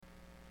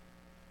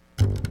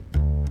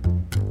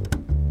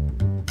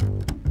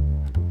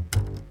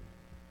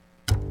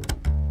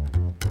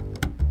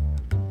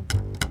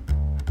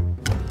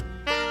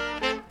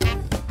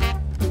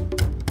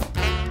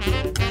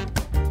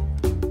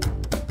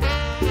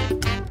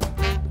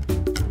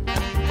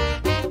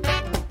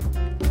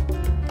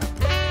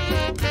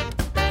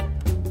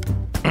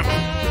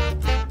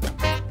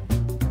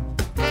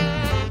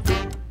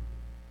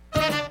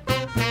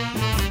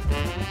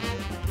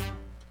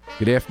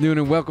Good afternoon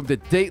and welcome to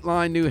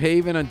Dateline New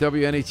Haven on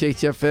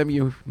WNHH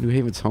FM, New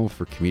Haven's home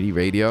for community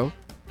radio.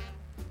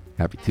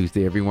 Happy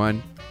Tuesday,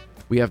 everyone.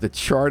 We have the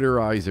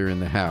charterizer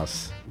in the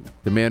house,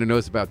 the man who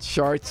knows about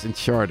charts and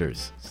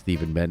charters,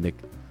 Stephen Mednick,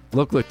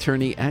 local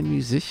attorney and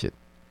musician.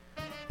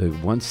 The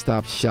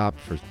one-stop shop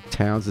for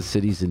towns and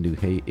cities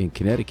in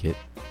Connecticut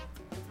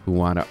who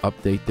want to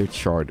update their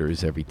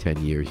charters every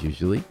 10 years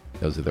usually.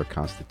 Those are their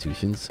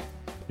constitutions.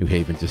 New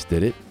Haven just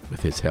did it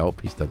with his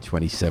help. He's done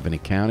 27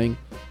 and counting.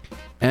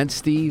 And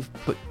Steve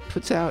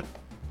puts out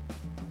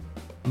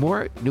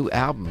more new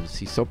albums.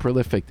 He's so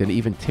prolific than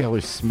even Taylor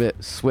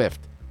Swift,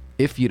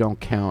 if you don't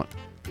count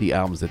the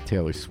albums that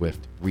Taylor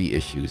Swift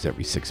reissues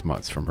every 6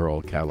 months from her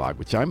old catalog,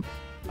 which I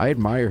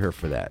admire her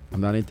for that.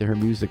 I'm not into her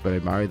music, but I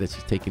admire that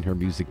she's taking her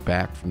music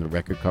back from the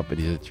record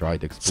companies that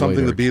tried to exploit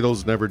something her. the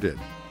Beatles never did.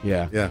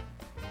 Yeah.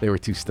 They were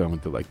too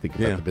stoned to think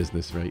about the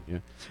business, right? Yeah.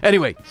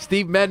 Anyway,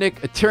 Steve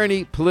Mednick,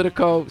 attorney,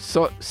 Politico,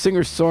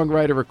 singer,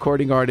 songwriter,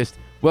 recording artist.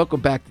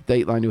 Welcome back to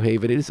Dateline New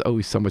Haven. It is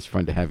always so much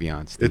fun to have you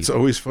on, Steve. It's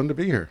always fun to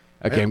be here.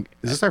 Okay.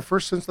 Is this our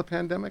first since the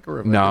pandemic?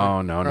 Or No.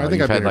 I think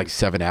You've I've had been like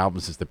 7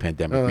 albums since the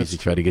pandemic. We usually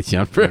try to get you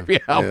on for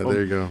every album. Yeah,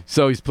 there you go.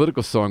 So he's a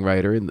political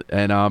songwriter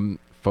and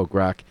folk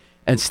rock.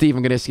 And Steve,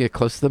 I'm going to ask you to get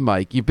close to the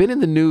mic. You've been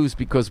in the news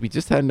because we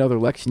just had another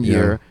election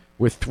year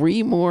where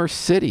 3 more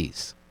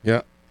cities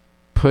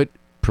put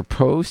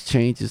proposed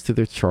changes to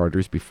their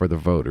charters before the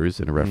voters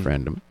in a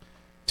referendum.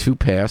 2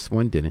 passed,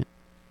 1 didn't.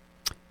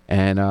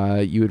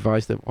 And you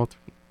advised them all 3.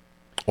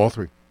 All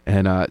 3.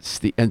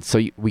 And so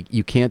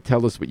you can't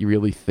tell us what you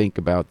really think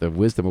about the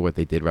wisdom of what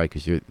they did, right?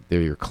 Because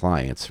they're your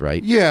clients,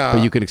 right? Yeah.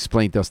 But you can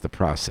explain to us the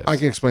process. I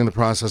can explain the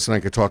process, and I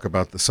could talk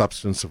about the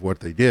substance of what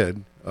they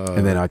did.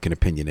 And then I can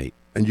opinionate.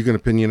 And you can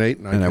opinionate,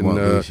 and I won't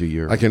lose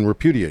you. I can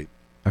repudiate.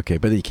 Okay,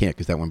 but then you can't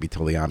because that wouldn't be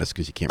totally honest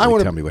because you can't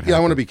really tell me what happened. Yeah, I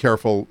want to be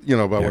careful,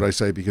 about what I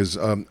say because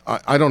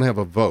I don't have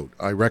a vote.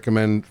 I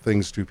recommend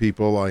things to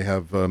people. I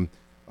have a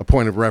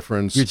point of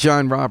reference. You're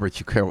John Roberts.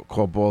 You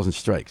call balls and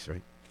strikes,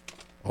 right?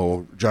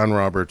 Oh, John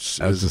Roberts.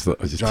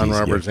 John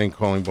Roberts ain't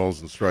calling balls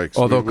and strikes.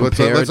 Although let's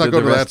not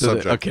go to that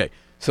subject. Okay,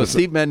 so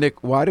Steve Mednick,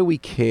 why do we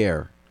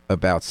care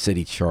about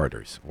city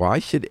charters? Why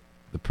should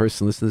the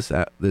person listening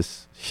to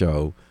this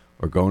show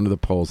or going to the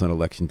polls on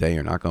election day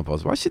or not going to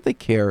polls, why should they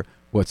care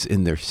what's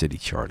in their city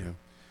charter? Yeah.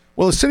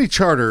 Well, a city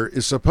charter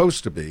is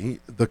supposed to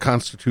be the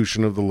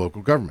constitution of the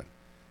local government.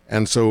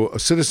 And so a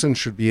citizen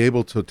should be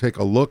able to take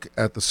a look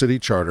at the city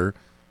charter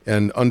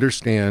and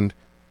understand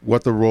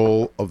what the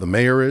role of the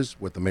mayor is,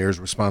 what the mayor's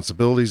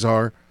responsibilities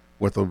are,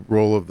 what the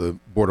role of the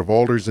Board of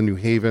Alders in New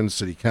Haven,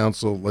 City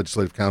Council,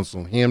 Legislative Council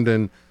in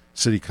Hamden,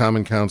 City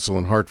Common Council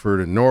in Hartford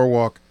and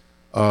Norwalk,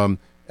 and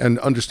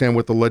understand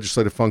what the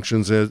legislative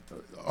functions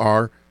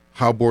are,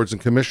 how boards and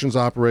commissions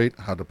operate,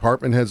 how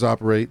department heads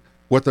operate,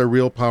 what their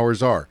real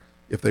powers are.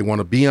 If they want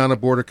to be on a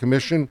board or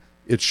commission,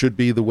 it should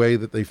be the way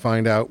that they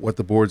find out what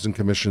the boards and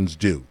commissions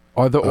do.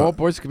 Are all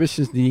boards and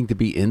commissions needing to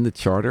be in the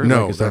charter?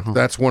 No,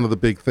 that's one of the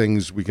big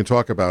things we can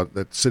talk about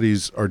that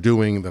cities are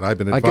doing that I've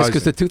been advising. I guess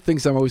because the 2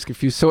 things I'm always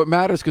confused. So it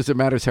matters because it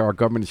matters how our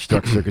government is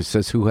structured because it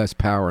says who has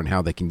power and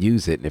how they can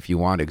use it. And if you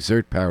want to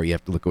exert power, you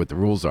have to look at what the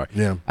rules are.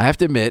 Yeah. I have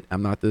to admit,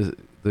 I'm not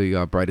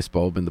the brightest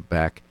bulb in the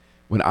back.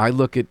 When I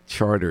look at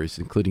charters,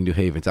 including New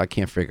Haven's, I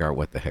can't figure out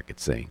what the heck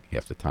it's saying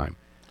half the time.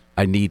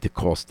 I need to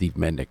call Steve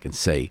Mednick and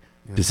say,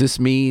 does this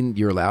mean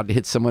you're allowed to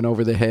hit someone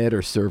over the head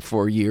or serve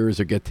 4 years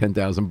or get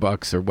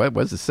 $10,000 or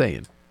what's it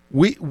saying?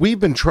 We've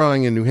been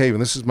trying in New Haven.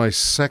 This is my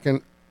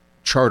 2nd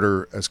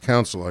charter as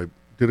counsel. I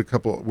did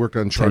worked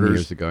on charters 10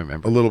 years ago, I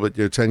remember. A little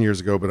bit, 10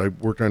 years ago, but I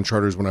worked on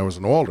charters when I was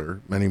an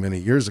alder many, many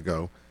years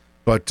ago.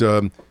 But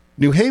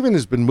New Haven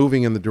has been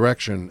moving in the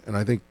direction, and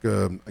I think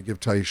I give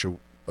Taisha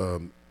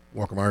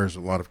Walker-Myers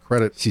a lot of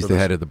credit. She's the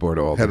head of the Board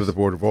of Alders. Head of the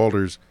Board of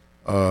Alders,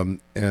 and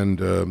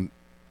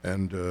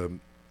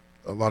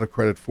a lot of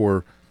credit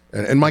for,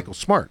 and Michael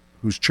Smart,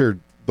 who's chaired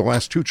the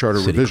last 2 charter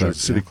revisions,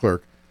 city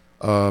clerk.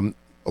 A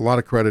lot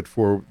of credit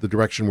for the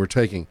direction we're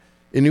taking.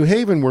 In New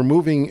Haven, we're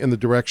moving in the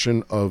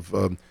direction of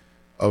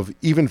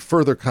even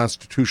further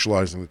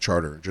constitutionalizing the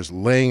charter, just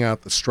laying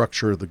out the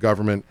structure of the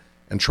government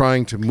and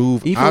trying to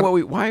move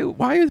why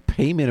are the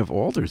payment of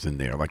alders in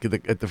there? Like at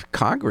the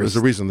Congress.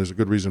 There's a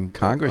good reason.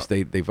 Congress,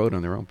 they vote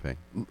on their own pay.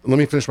 Let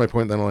me finish my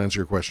point, then I'll answer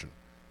your question.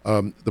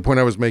 The point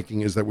I was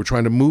making is that we're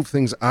trying to move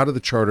things out of the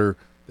charter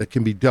that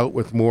can be dealt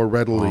with more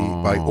readily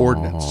by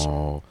ordinance.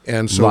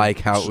 And so, like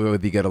how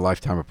would you get a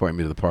lifetime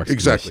appointment to the Parks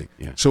Exactly.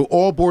 Commission? Yeah. So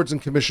all boards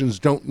and commissions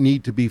don't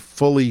need to be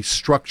fully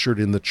structured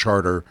in the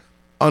charter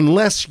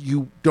unless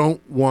you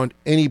don't want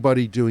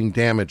anybody doing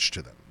damage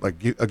to them. Like,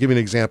 I'll give you an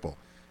example.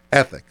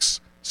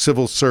 Ethics,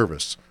 civil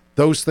service,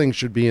 those things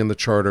should be in the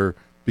charter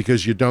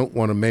because you don't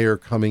want a mayor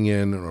coming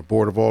in or a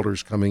board of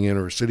alders coming in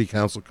or a city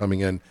council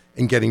coming in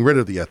and getting rid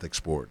of the ethics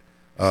board.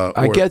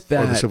 I get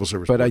that, or the civil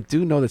service but board. I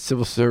do know that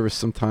civil service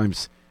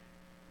sometimes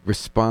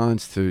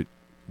responds to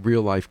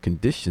real-life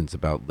conditions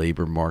about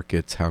labor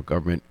markets, how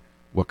government,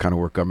 what kind of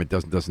work government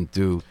doesn't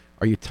do.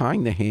 Are you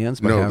tying the hands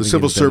by having the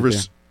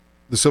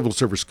civil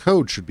service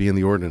code should be in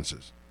the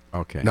ordinances.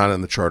 Okay. Not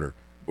in the charter.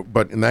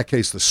 but in that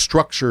case, the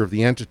structure of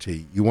the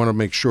entity, you want to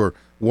make sure.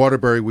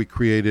 Waterbury, we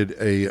created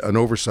an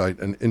oversight,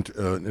 an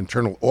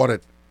internal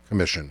audit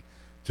commission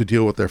to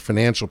deal with their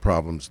financial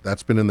problems.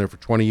 That's been in there for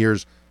 20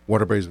 years.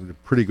 Waterbury's been in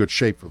pretty good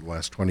shape for the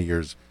last 20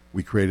 years.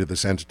 We created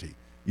this entity.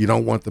 You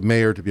don't want the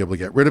mayor to be able to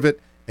get rid of it,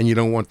 and you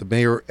don't want the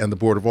mayor and the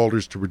Board of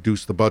Alders to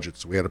reduce the budget.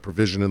 So we had a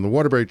provision in the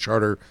Waterbury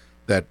Charter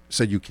that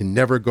said you can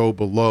never go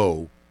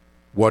below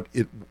what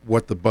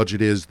the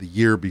budget is the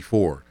year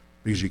before,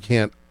 because you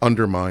can't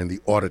undermine the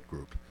audit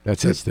group.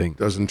 That's interesting.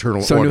 Does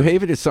internal So audit. New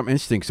Haven is something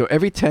interesting. So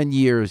every 10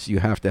 years, you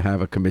have to have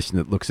a commission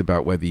that looks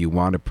about whether you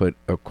want to put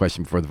a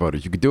question before the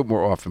voters. You could do it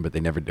more often, but they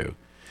never do.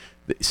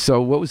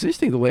 So what was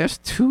interesting, the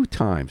last 2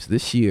 times,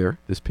 this year,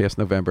 this past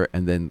November,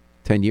 and then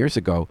 10 years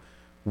ago,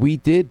 we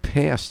did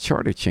pass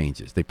charter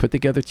changes. They put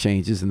together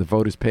changes, and the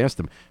voters passed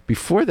them.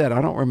 Before that,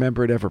 I don't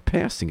remember it ever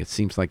passing. It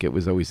seems like it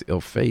was always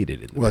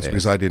ill-fated. Well, that's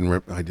because I didn't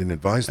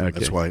advise them. Okay.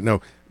 That's why.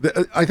 No,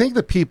 I think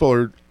the people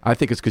are. I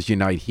think it's because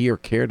Unite here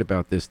cared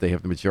about this. They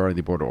have the majority of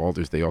the Board of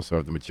Alders. They also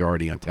have the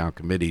majority on town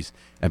committees,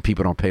 and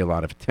people don't pay a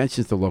lot of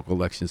attention to local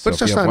elections. So But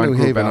if you just have not one New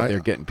group Haven, out there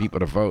getting people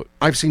to vote.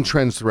 I've seen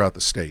trends throughout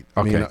the state.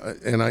 Okay.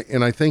 I mean,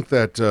 and I think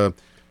that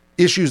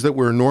issues that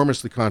were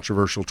enormously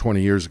controversial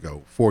 20 years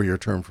ago, 4-year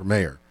term for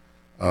mayor,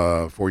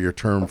 4-year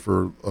term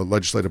for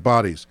legislative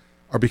bodies,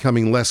 are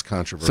becoming less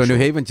controversial. So New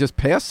Haven just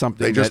passed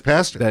something. They just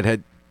passed it. That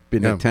had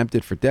been Yeah.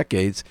 attempted for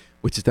decades,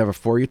 which is to have a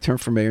 4-year term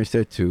for mayor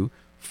instead of 2,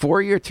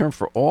 4-year term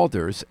for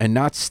alders, and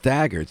not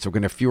staggered. So we're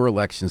going to have fewer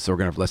elections, so we're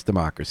going to have less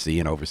democracy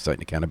and oversight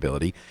and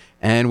accountability.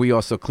 And we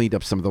also cleaned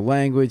up some of the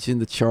language in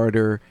the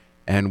charter,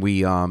 and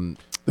we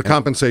The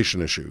compensation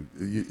issue.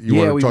 You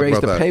yeah, want we to talk raised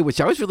about the that? pay, which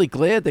I was really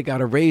glad they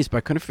got a raise, but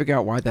I couldn't figure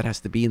out why that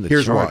has to be in the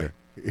Here's charter.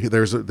 why.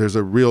 There's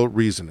a real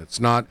reason.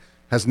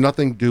 Has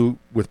nothing to do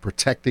with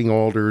protecting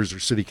alders or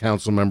city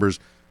council members.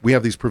 We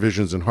have these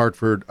provisions in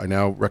Hartford. I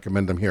now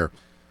recommend them here.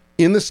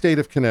 In the state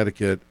of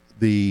Connecticut,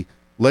 the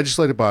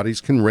legislative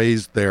bodies can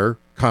raise their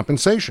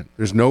compensation.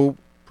 There's no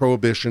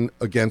prohibition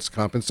against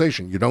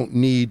compensation. You don't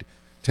need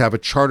to have a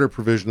charter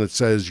provision that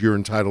says you're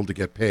entitled to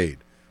get paid.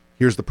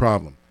 Here's the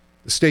problem.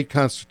 The state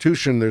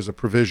constitution, there's a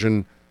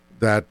provision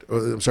that,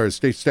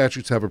 state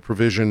statutes have a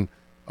provision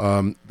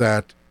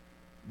that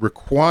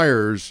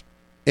requires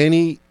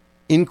any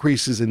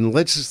increases in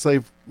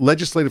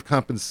legislative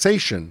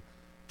compensation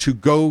to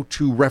go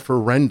to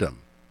referendum.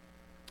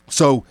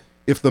 So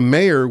if the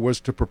mayor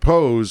was to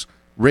propose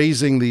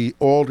raising the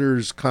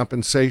alders'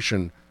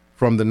 compensation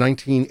from the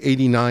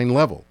 1989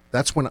 level,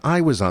 that's when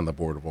I was on the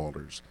Board of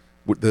Alders,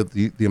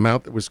 the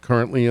amount that was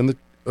currently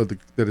that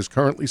is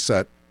currently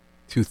set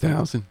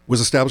 2000. was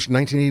established in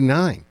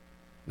 1989.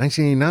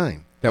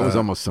 1989. That was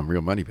almost some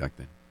real money back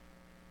then.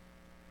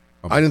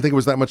 I didn't think it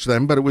was that much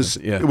then, but it was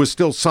Yeah. it was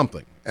still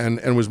something,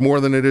 and was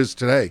more than it is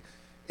today.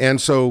 And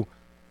so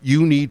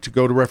you need to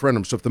go to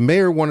referendum. So if the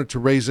mayor wanted to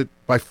raise it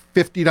by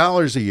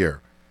 $50 a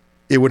year,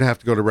 it would have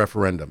to go to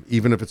referendum,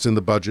 even if it's in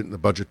the budget and the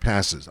budget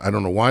passes. I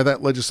don't know why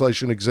that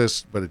legislation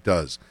exists, but it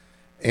does.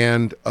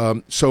 And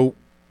so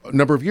a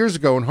number of years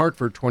ago in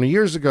Hartford, 20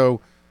 years ago,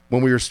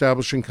 when we were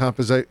establishing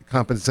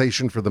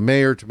compensation for the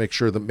mayor to make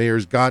sure that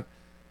mayors got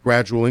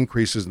gradual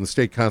increases, and the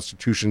state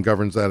constitution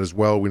governs that as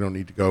well. We don't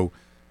need to go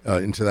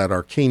into that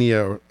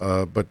arcana,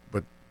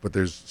 but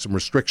there's some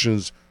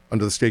restrictions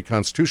under the state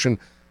constitution.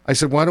 I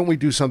said, why don't we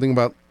do something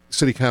about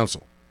city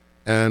council?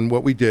 And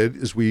what we did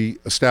is we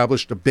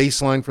established a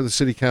baseline for the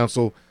city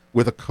council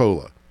with a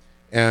COLA.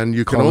 And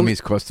you can COLA only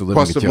means cost of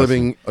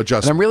living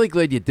adjustment. And I'm really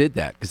glad you did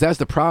that, because that's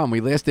the problem.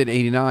 We lasted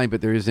 89,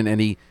 but there isn't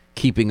any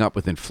keeping up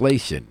with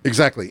inflation.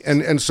 Exactly.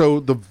 And so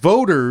the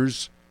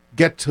voters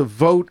get to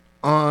vote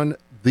on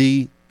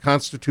the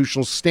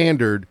constitutional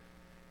standard,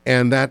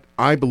 and that,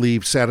 I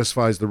believe,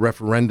 satisfies the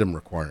referendum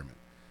requirement.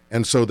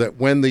 And so that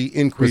when the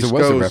increase Because it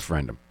was goes... a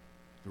referendum.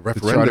 The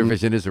The charter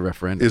vision is a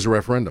referendum. is a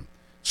referendum.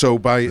 So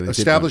by So they did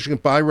establishing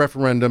it by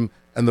referendum,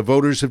 and the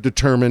voters have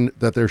determined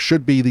that there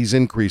should be these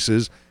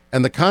increases,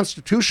 and the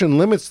Constitution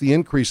limits the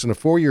increase in a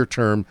 4-year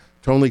term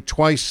to only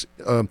twice,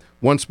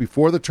 once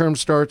before the term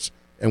starts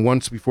and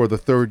once before the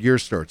 3rd year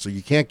starts. So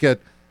you can't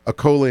get a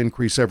COLA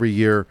increase every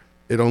year.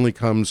 It only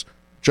comes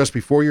just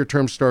before your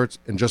term starts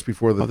and just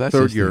before the that's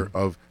 3rd year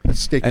interesting. of the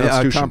state And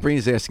constitution. Tom Breen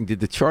is asking,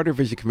 did the Charter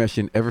Vision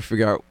Commission ever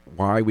figure out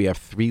why we have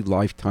 3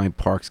 lifetime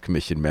Parks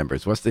Commission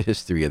members? What's the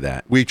history of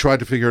that? We tried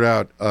to figure it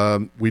out.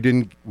 We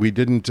didn't.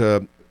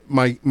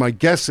 My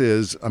guess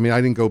is, I mean,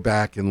 I didn't go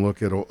back and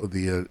look at all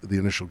the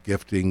initial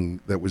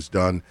gifting that was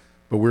done,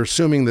 but we're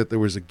assuming that there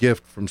was a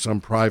gift from some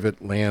private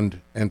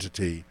land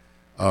entity,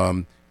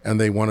 and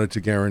they wanted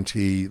to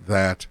guarantee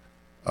that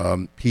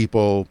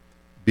people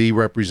be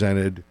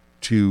represented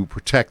to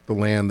protect the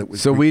land that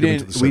was. So we given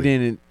to the didn't. city. We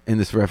didn't in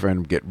this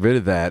referendum get rid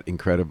of that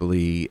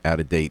incredibly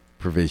out of date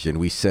provision.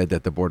 We said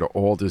that the Board of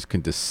Alders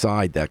can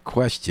decide that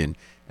question,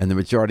 and the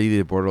majority of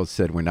the Board of Alders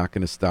said we're not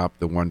going to stop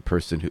the one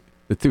person who.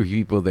 The 3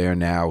 people there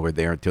now are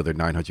there until they're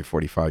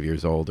 945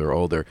 years old or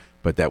older,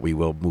 but that we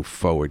will move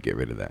forward, get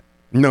rid of that.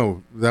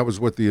 No, that was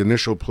what the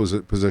initial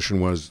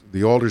position was.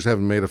 The alders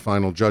haven't made a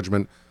final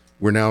judgment.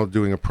 we're now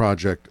doing a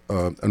project,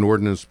 an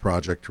ordinance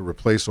project to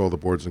replace all the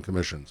boards and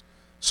commissions.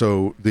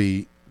 So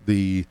the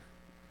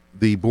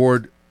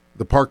board,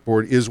 the park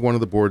board, is one of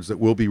the boards that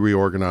will be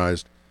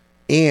reorganized,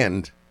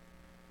 and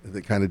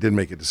they kind of did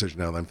make a decision.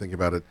 Now that I'm thinking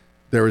about it,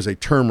 there is a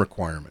term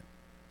requirement,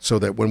 so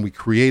that when we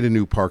create a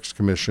new parks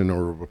commission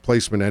or a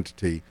replacement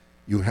entity,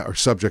 you are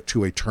subject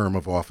to a term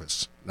of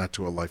office, not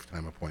to a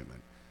lifetime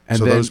appointment. And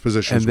so then, those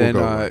positions will go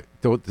away.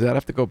 Does that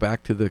have to go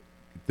back to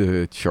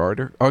the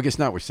charter? Oh, I guess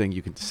not. We're saying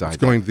you can decide.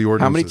 It's going to the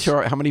ordinances.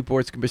 How many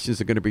boards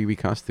commissions are going to be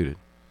reconstituted?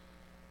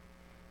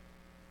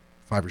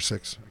 5 or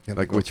 6. I can't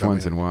Like think which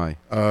ones and why?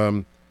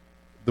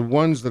 The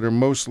ones that are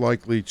most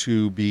likely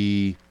to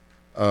be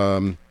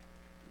the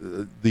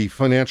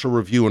Financial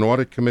Review and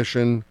Audit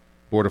Commission,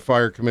 Board of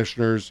Fire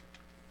Commissioners,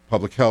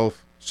 Public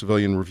Health,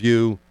 Civilian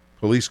Review,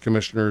 Police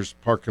Commissioners,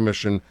 Park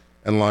Commission,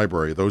 and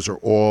Library. Those are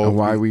all. And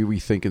why are we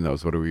rethinking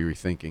those? What are we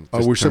rethinking?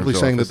 We're simply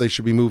saying that they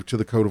should be moved to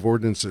the Code of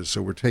Ordinances.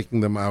 So we're taking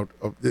them out.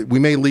 We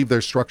may leave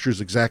their structures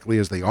exactly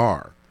as they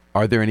are.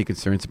 Are there any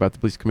concerns about the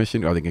Police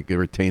Commission? Are they going to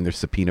retain their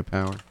subpoena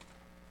power?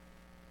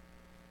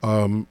 They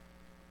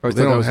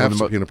don't have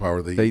subpoena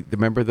power. They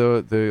remember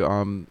the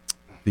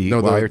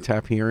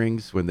wiretap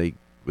hearings when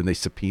they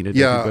subpoenaed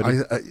everybody?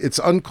 It's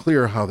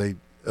unclear how they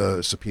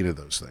subpoenaed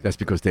those things. That's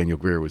because Daniel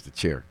Greer was the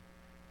chair.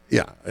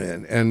 Yeah,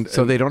 and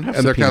so they don't have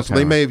and subpoena their counsel. power.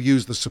 They may have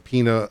used the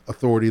subpoena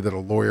authority that a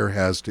lawyer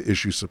has to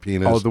issue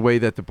subpoenas. Oh, the way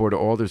that the Board of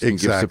Alders can give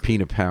Exactly.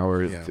 subpoena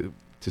power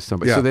to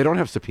somebody. Yeah. So they don't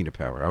have subpoena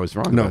power. I was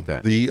wrong No,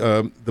 about that.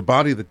 the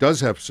body that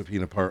does have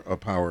subpoena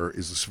power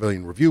is the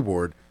Civilian Review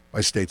Board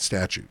by state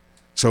statute.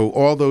 So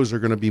all those are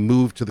going to be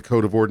moved to the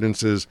Code of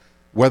Ordinances.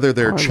 Whether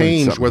they're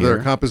changed, whether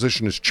their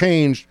composition is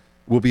changed,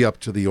 will be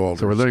up to the Alders.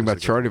 So we're learning about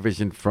Charter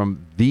Vision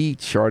from the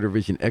Charter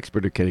Vision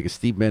expert at Connecticut,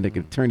 Steve Mednick,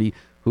 an attorney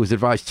who has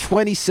advised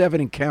 27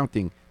 and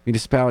counting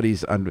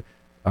municipalities on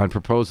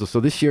proposals.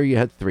 So this year you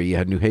had 3. You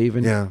had New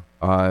Haven,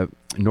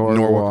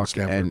 Norwalk,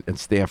 and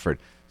Stamford.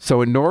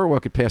 So in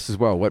Norwalk it passed as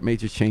well. What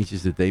major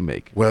changes did they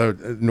make? Well,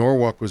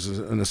 Norwalk was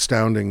an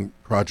astounding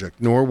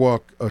project.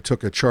 Norwalk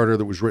took a charter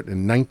that was written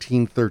in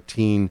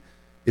 1913.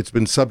 It's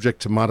been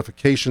subject to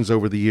modifications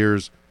over the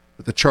years,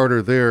 but the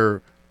charter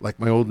there, like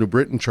my old New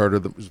Britain charter,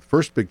 that was the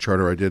first big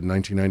charter I did in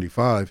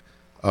 1995,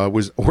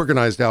 was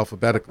organized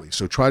alphabetically.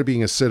 So try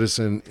being a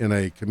citizen in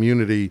a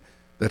community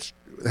that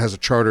has a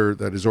charter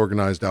that is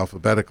organized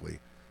alphabetically.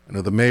 I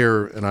know the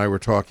mayor and I were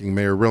talking,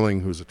 Mayor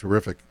Rilling, who's a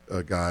terrific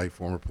guy,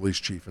 former police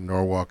chief in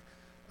Norwalk,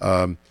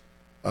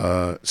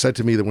 said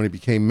to me that when he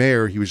became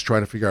mayor, he was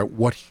trying to figure out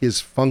what his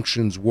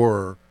functions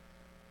were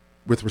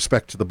with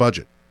respect to the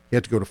budget. He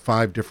had to go to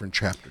 5 different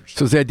chapters.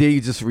 So is the idea you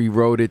just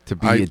rewrote it to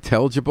be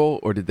intelligible,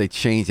 or did they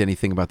change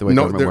anything about the way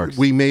government works?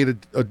 We made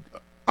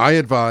I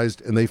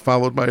advised, and they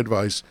followed my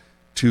advice,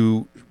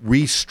 to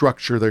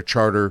restructure their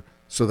charter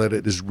so that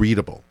it is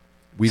readable.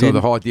 So the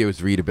whole idea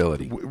was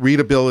readability.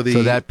 Readability,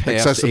 so that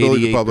passed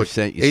accessibility to the public.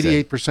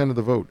 88% of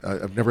the vote.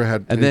 I've never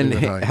had. And then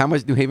how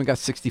much? New Haven got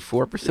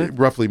 64%?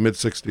 Roughly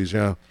mid-60s,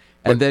 yeah.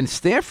 And then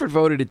Stamford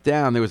voted it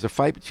down. There was a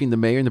fight between the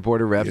mayor and the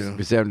Board of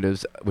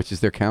Representatives, which is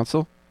their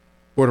council.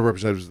 Board of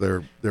Representatives,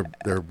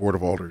 their Board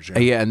of Alders, yeah.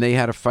 Yeah, and they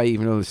had a fight,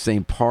 even though the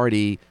same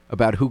party,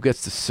 about who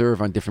gets to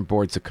serve on different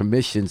boards of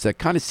commissions. That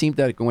kind of seemed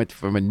that it went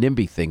from a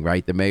NIMBY thing,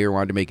 right? The mayor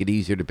wanted to make it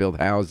easier to build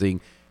housing,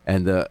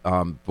 and the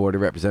Board of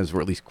Representatives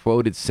were at least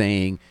quoted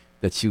saying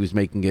that she was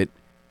making it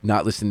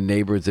not listen to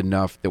neighbors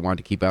enough that wanted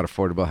to keep out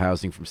affordable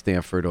housing from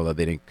Stamford, although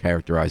they didn't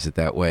characterize it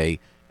that way,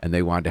 and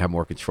they wanted to have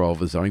more control of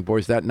the zoning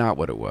board. Is that not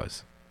what it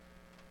was?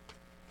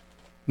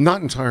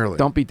 Not entirely.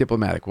 Don't be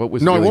diplomatic. What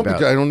was no? Really I won't.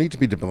 about? I don't need to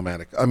be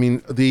diplomatic. I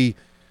mean, the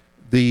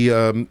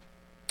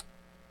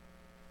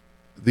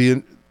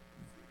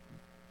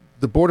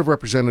Board of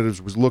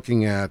Representatives was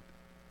looking at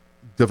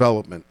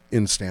development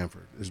in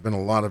Stamford. There's been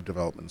a lot of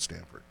development in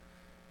Stamford,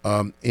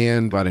 and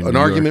an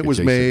argument was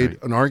made.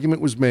 Right? An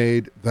argument was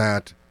made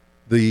that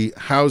the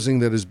housing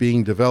that is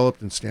being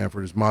developed in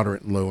Stamford is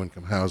moderate and low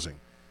income housing.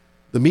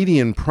 The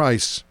median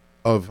price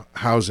of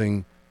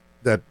housing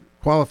that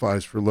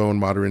qualifies for low and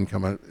moderate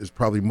income is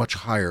probably much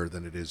higher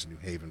than it is in New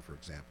Haven, for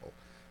example.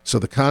 So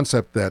the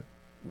concept that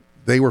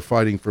they were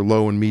fighting for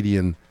low and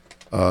median,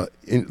 low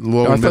and middle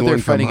income housing. I thought they were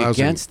fighting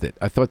against it.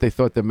 I thought they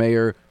thought the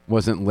mayor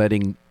wasn't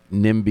letting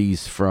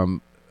NIMBYs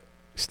from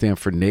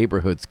Stamford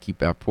neighborhoods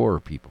keep out poorer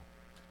people.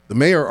 The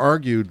mayor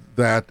argued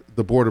that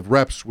the Board of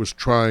Reps was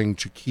trying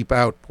to keep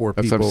out poor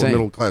people,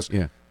 middle class.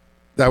 Yeah.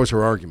 That was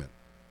her argument.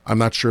 I'm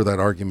not sure that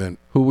argument.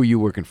 Who were you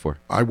working for?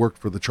 I worked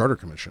for the Charter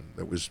Commission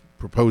that was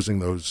proposing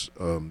those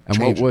And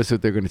what was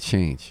it they're going to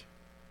change?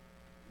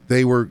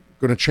 They were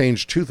going to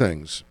change 2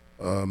 things.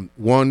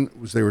 One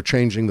was they were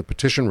changing the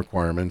petition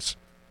requirements.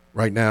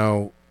 Right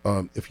now,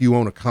 if you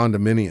own a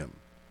condominium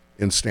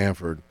in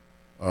Stamford,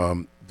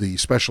 the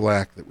special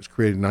act that was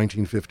created in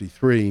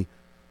 1953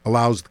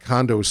 allows the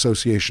condo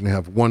association to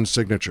have 1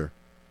 signature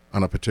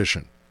on a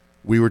petition.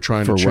 We were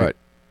trying to change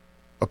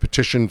a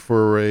petition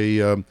for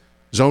a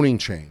zoning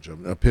change,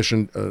 a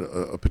petition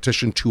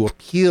to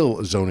appeal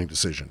a zoning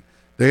decision.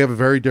 They have a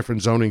very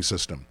different zoning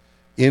system.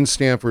 In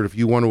Stamford, if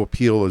you want to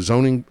appeal a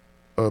zoning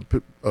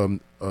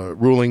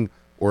ruling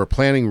or a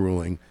planning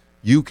ruling,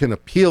 you can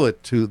appeal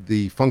it to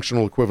the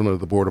functional equivalent of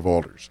the Board of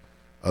Alders.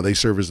 They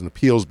serve as an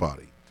appeals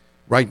body.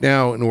 Right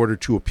now, in order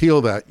to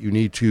appeal that, you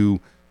need to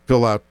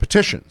fill out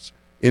petitions,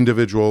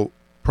 individual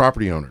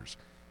property owners.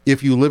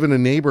 If you live in a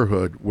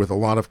neighborhood with a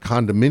lot of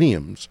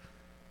condominiums,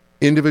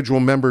 individual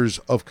members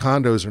of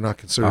condos are not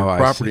considered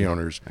property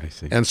owners. I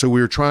see. And so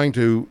we're trying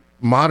to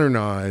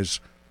modernize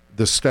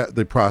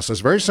the process.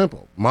 Very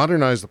simple.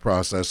 Modernize the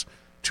process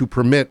to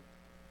permit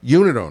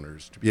unit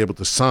owners to be able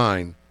to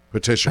sign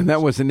petitions. And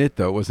that wasn't it,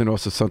 though. It wasn't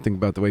also something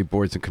about the way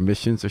boards and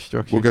commissions are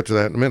structured? We'll get to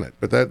that in a minute.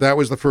 But that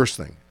was the first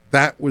thing.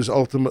 That was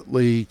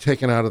ultimately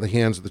taken out of the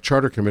hands of the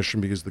Charter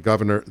Commission because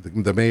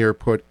the mayor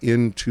put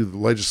into the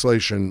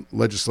legislation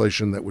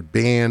that would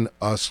ban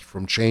us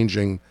from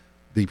changing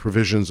the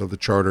provisions of the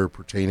charter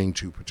pertaining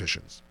to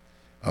petitions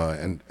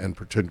and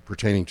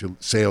pertaining to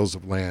sales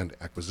of land,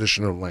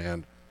 acquisition of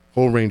land,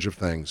 whole range of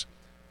things.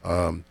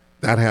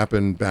 That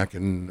happened back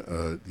in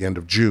the end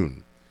of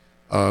June.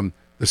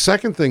 The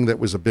second thing that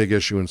was a big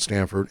issue in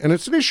Stamford, and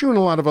it's an issue in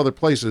a lot of other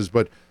places,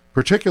 but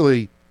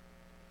particularly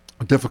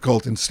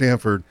difficult in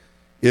Stamford,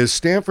 is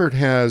Stamford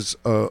has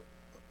a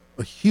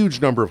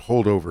huge number of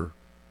holdover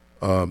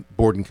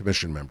board and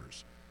commission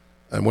members.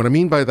 And what I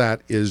mean by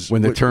that is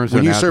when the terms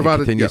when are you out, serve you out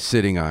continue yeah,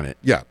 sitting on it.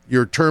 Yeah,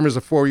 your term is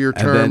a 4-year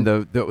term,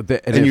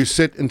 and you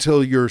sit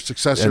until your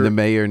successor. And the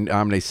mayor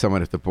nominates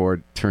someone. If the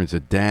board turns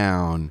it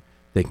down,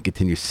 they can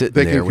continue sitting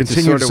they there. Can which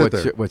continue is to sort sit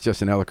of there. what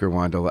Justin Elliker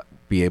wanted to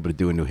be able to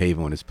do in New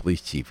Haven when his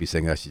police chief. He's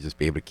saying I should just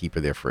be able to keep her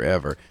there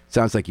forever.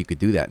 Sounds like you could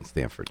do that in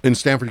Stamford. In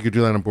Stamford, you could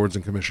do that on boards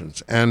and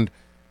commissions, and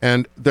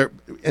the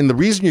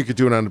reason you could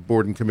do it on a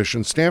board and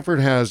commission, Stamford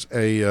has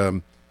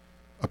a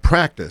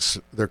practice.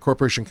 Their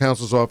corporation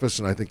counsel's office,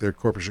 and I think their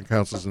corporation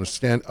counsel is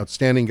an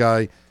outstanding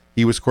guy.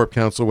 He was corp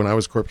counsel when I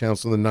was corp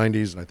counsel in the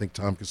 90s, and I think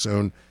Tom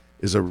Casone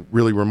is a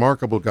really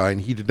remarkable guy,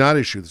 and he did not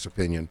issue this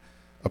opinion.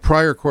 A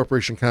prior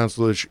corporation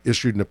counsel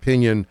issued an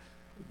opinion.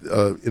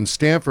 In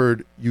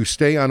Stamford, you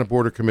stay on a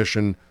board or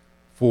commission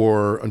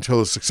until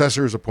a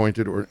successor is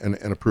appointed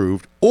and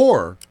approved,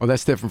 or... Oh,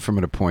 that's different from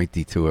an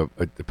appointee to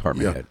a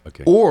department head.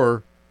 Okay.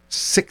 Or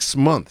 6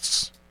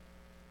 months,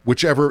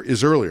 whichever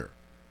is earlier.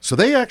 So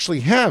they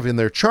actually have in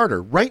their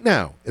charter right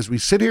now, as we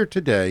sit here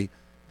today,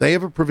 they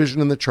have a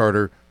provision in the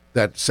charter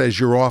that says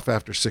you're off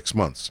after 6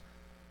 months.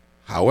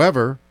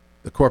 However,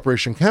 the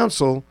Corporation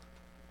Council,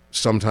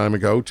 some time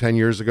ago, 10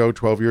 years ago,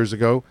 12 years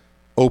ago,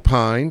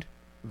 opined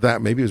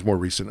that, maybe it was more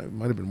recent, it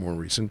might have been more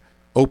recent,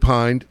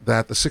 opined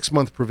that the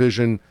 6-month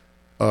provision,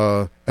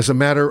 as a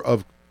matter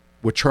of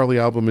what Charlie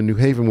Album in New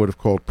Haven would have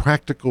called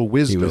practical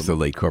wisdom. He was the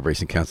late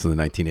Corporation Counsel in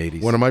the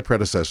 1980s. One of my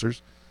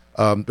predecessors.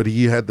 But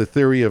he had the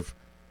theory of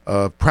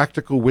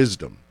practical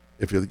wisdom.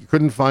 If you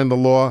couldn't find the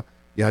law,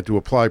 you had to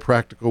apply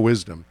practical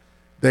wisdom.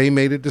 They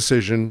made a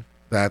decision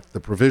that the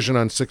provision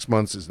on 6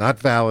 months is not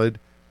valid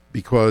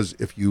because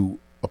if you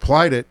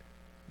applied it,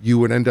 you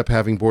would end up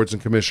having boards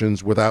and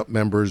commissions without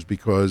members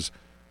because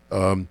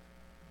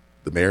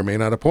the mayor may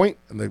not appoint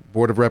and the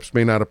Board of Reps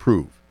may not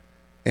approve.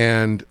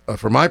 And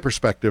from my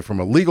perspective, from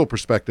a legal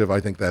perspective, I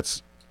think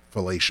that's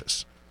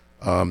fallacious.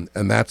 And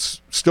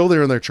that's still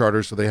there in their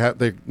charter, so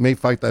they may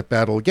fight that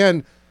battle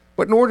again.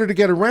 But in order to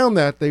get around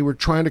that, they were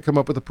trying to come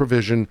up with a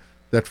provision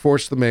that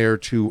forced the mayor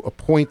to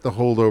appoint the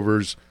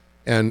holdovers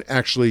and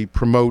actually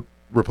promote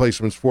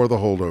replacements for the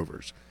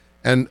holdovers.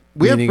 And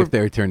meaning if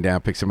they turned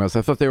down, pick someone else.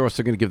 I thought they were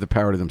also going to give the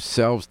power to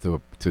themselves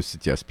to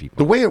suggest people.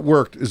 The way it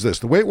worked is this.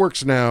 The way it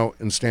works now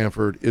in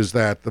Stamford is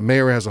that the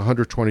mayor has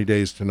 120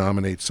 days to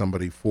nominate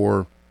somebody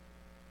for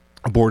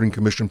a board and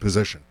commission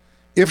position.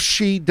 If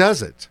she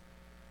does it,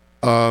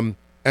 and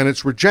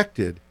it's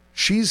rejected,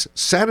 she's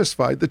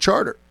satisfied the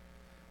charter,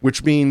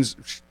 which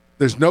means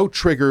there's no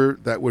trigger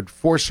that would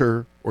force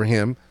her or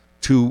him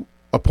to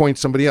appoint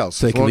somebody else.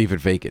 So they can leave it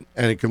vacant.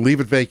 And it can leave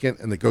it vacant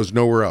and it goes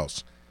nowhere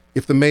else.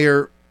 If the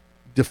mayor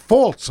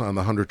defaults on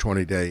the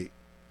 120-day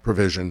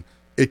provision,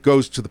 it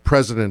goes to the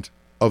president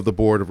of the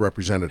Board of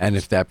Representatives. And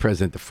if that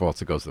president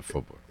defaults, it goes to the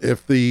full board.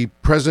 If the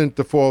president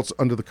defaults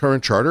under the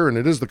current charter, and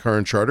it is the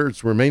current charter,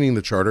 it's remaining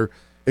the charter,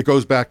 it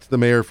goes back to the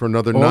mayor for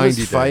another 90 days.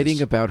 All this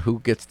fighting about who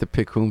gets to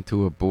pick whom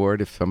to a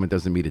board if someone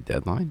doesn't meet a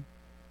deadline?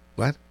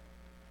 What?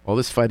 All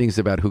this fighting is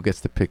about who gets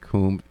to pick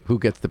whom, who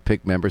gets to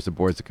pick members of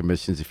boards and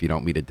commissions if you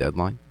don't meet a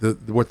deadline?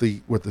 What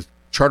the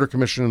Charter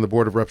Commission and the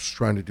Board of Reps is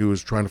trying to do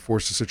is trying to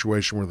force a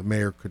situation where the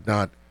mayor could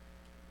not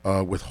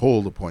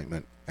withhold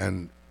appointment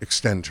and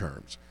extend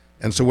terms.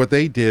 And so what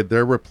they did,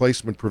 their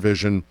replacement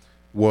provision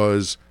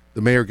was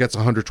the mayor gets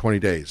 120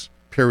 days,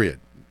 period.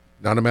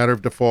 Not a matter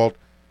of default.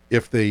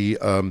 If the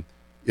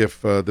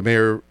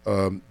mayor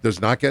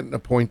does not get an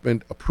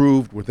appointment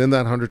approved within that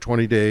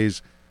 120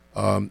 days,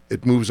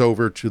 it moves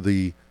over to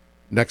the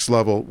next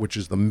level, which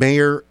is the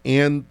mayor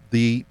and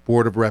the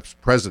Board of Reps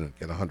president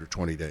get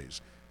 120 days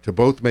to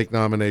both make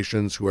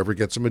nominations. Whoever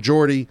gets a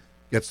majority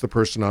gets the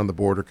person on the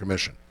board or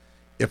commission.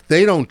 If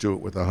they don't do it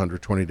with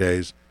 120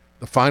 days,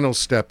 the final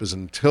step is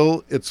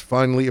until it's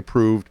finally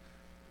approved,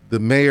 the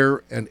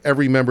mayor and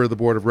every member of the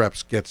Board of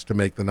Reps gets to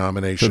make the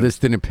nomination. So this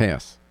didn't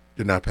pass?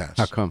 Did not pass.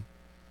 How come?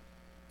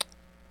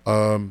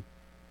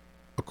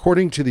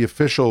 According to the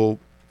official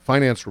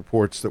finance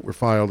reports that were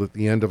filed at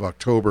the end of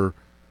October,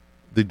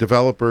 the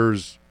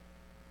developers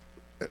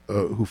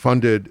who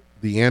funded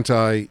the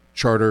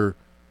anti-charter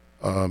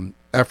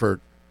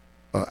effort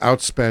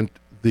outspent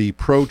the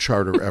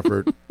pro-charter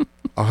effort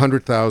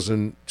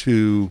 $100,000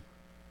 to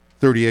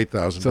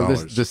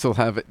 $38,000.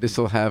 So this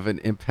will have an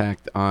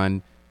impact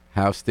on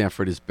how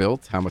Stanford is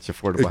built, how much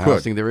affordable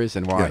housing there is,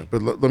 and why. Yeah,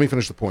 but let me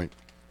finish the point.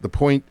 The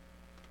point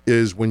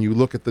is, when you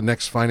look at the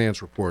next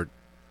finance report,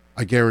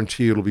 I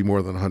guarantee it'll be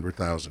more than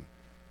 100,000.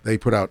 They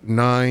put out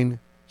 9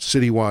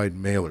 citywide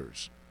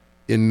mailers.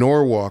 In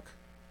Norwalk,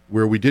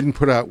 where we didn't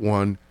put out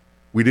one,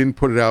 we didn't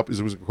put it out because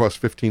it was going to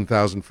cost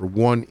 $15,000 for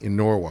one in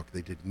Norwalk.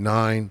 They did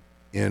 9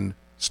 in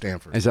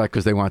Stanford. Is that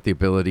because they want the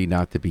ability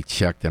not to be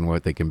checked on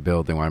what they can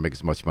build? They want to make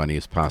as much money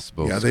as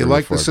possible. Yeah, they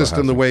like the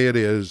system the way it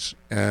is,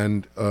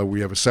 and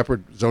we have a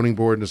separate zoning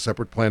board and a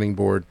separate planning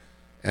board.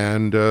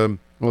 And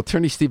well,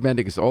 Attorney Steve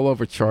Mednick is all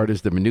over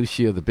charters, the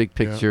minutiae, the big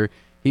picture. Yeah.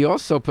 He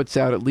also puts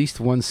out at least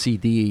one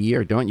CD a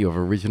year, don't you, of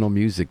original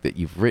music that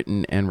you've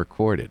written and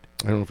recorded.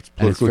 I don't know if it's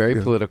political. And it's very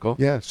yeah. political.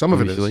 Yeah, some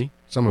of it is.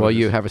 Well,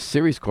 you have a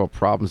series called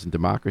Problems in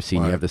Democracy,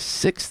 and you have the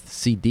 6th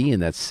CD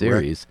in that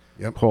series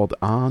called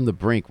On the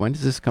Brink. When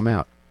does this come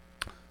out?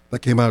 That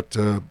came out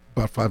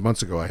about 5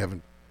 months ago. I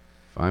haven't.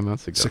 5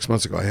 months ago. 6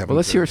 months ago, I haven't. Well,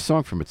 let's hear a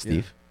song from it,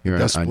 Steve. Yeah.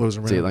 Dust blows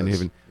around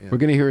us. Yeah. We're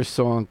going to hear a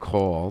song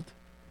called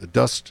The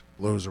Dust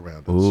Blows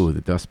Around Us. Ooh,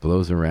 The Dust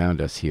Blows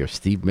Around Us here.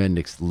 Steve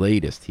Mednick's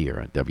latest here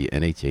on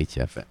WNHH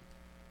FM.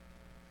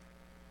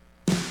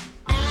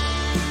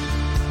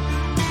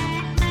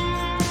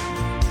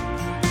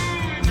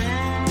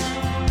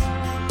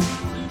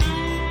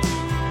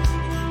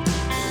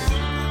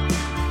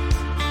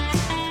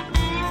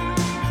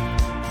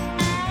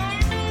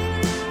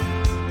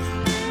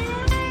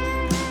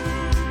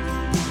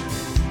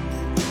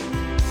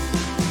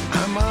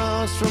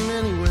 From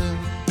anywhere,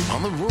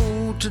 on the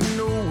road to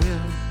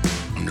nowhere,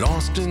 I'm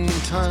lost in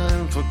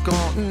time,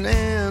 forgotten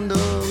and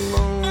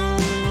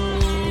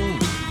alone.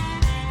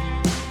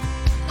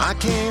 I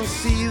can't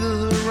see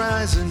the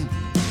horizon,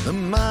 the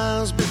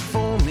miles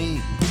before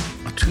me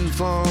are too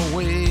far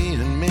away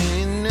and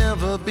may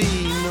never be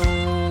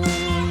known.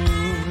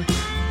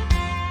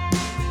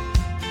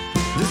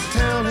 This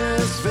town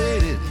has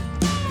faded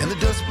and the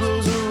dust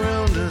blows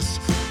around us.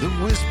 The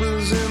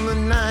whispers in the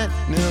night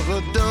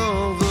never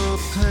dull the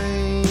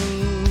pain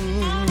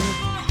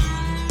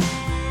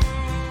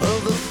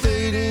of the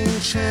fading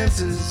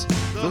chances,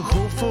 the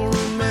hope for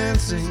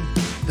romancing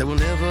that will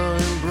never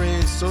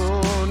embrace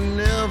or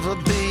never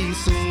be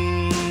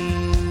seen.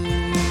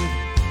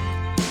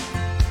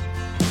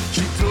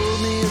 She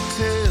told me a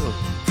tale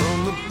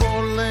from the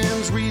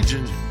Borderlands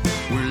region,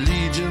 where a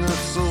legion of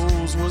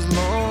souls was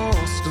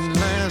lost and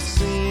last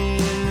seen.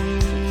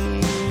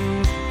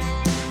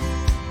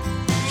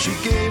 She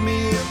gave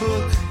me a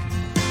book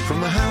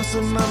from the house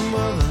of my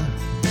mother.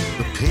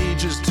 The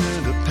pages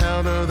turned to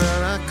powder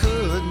that I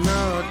could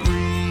not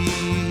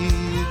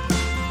read.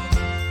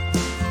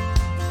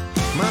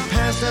 My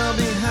past out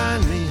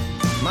behind me,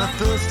 my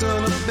thirst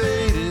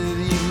unabated.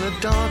 Even the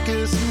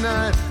darkest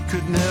night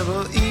could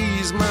never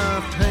ease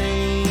my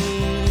pain.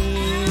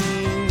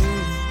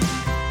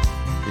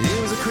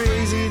 It was a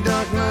crazy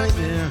dark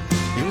nightmare.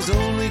 It was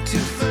only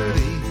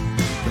 2:30.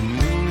 The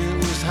moon, it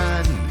was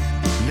hiding,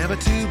 never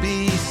to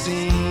be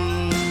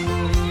seen.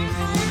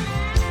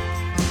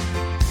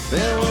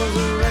 There was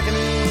a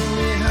reckoning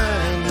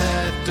behind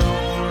that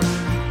door.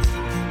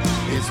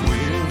 It's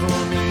waiting for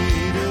me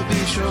to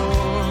be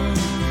sure.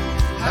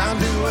 How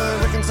do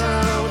I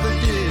reconcile what they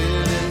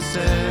did and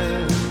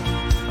said?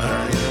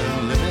 Are you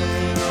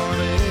living or are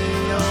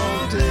they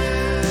all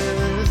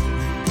dead?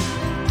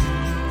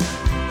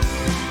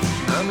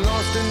 I'm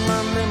lost in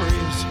my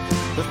memories.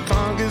 The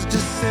fog is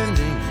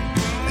descending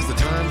as the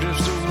time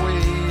drifts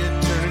away.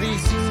 Eternity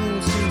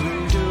seems to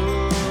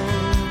endure.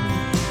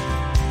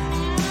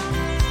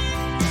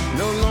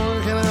 No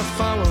longer can I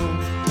follow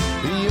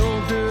the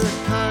old dirt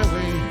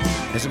highway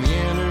as it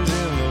meanders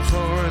in the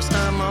forest.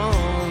 I'm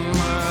on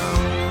my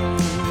own.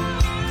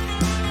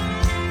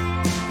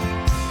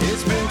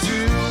 It's been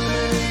too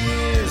many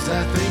years, I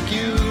think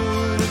you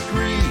would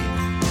agree.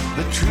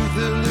 The truth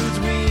eludes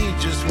me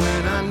just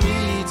when I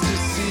need to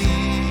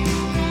see.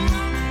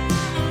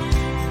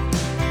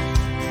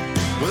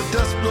 Well,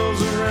 dust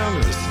blows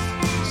around us,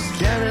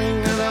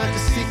 scattering like a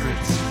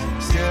secret,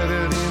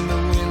 scattered in the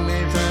wind,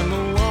 made time to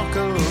walk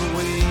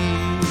away.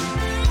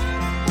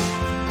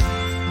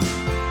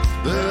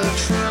 The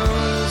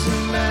traumas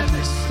and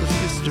madness of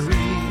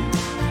history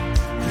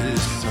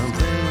is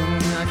something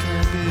I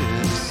can't bear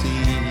to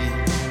see.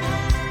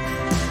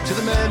 To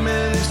the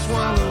madman who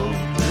swallowed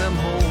them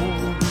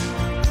whole,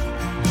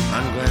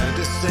 I'm glad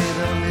to say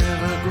they'll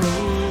never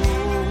grow.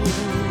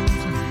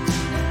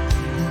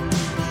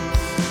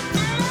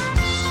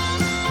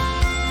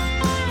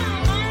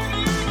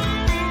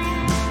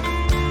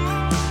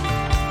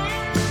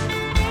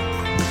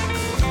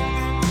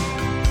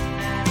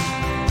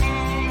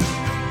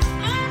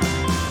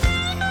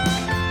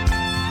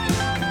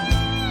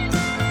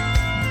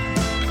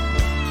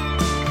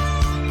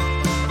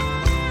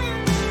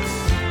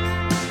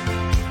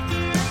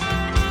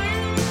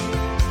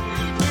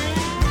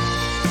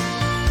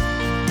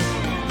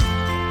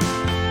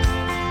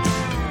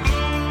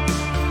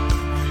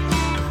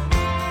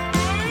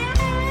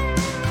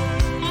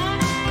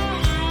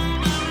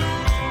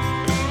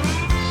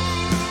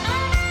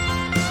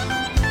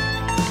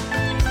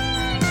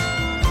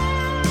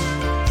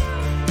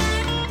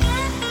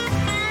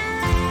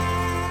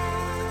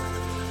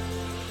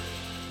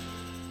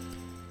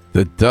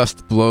 The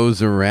dust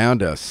blows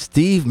around us.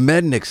 Steve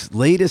Mednick's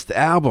latest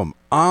album,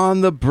 On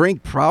the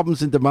Brink,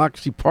 Problems in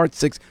Democracy, Part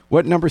 6.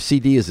 What number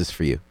CD is this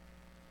for you?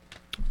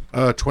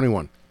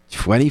 21.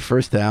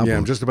 21st album. Yeah,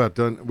 I'm just about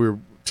done. We're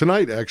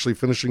tonight actually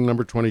finishing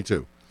number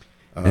 22.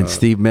 And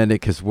Steve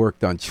Mednick has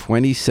worked on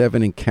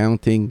 27 and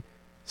counting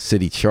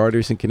city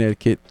charters in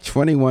Connecticut,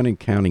 21 and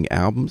counting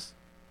albums.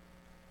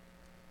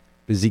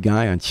 Busy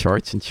guy on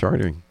charts and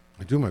chartering.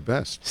 I do my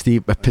best.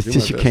 Steve,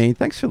 Patricia Kane,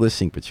 thanks for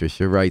listening,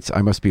 Patricia, writes,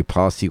 I must be a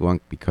policy wonk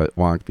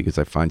because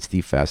I find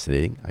Steve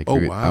fascinating. I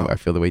agree. Wow. I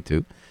feel the way,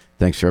 too.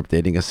 Thanks for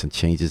updating us on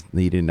changes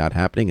needed and not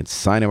happening, and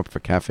sign up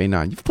for Cafe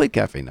 9. You've played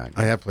Cafe 9. Right?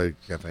 I have played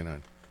Cafe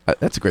 9.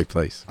 That's a great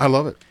place. I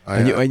love it.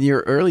 In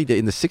your early day,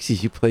 in the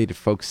 60s, you played at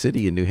Folk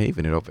City in New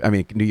Haven.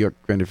 New York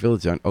Greenwich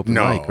Village on open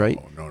mic, right?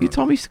 No, you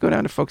told me you used to go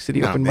down to Folk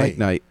City open mic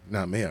night.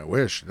 Not me. I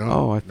wish. No.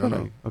 Oh, I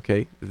thought.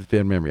 Okay, it's a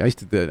bad memory. I used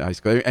to do it in high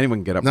school. Anyone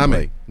can get up. Not and me.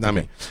 play. Not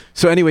me.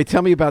 So anyway,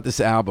 tell me about this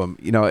album.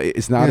 You know,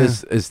 it's not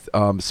as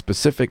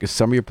specific as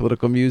some of your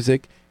political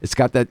music. It's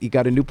got that you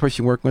got a new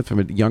person working with from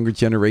a younger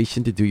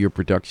generation to do your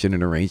production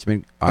and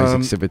arrangement.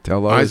 Isaac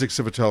Civitello. Isaac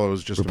Civitello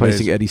is just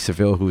replacing amazing. Eddie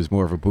Seville, who is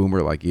more of a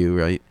boomer like you,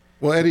 right?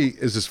 Well, Eddie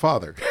is his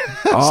father.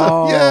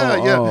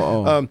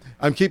 Oh.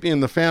 I'm keeping in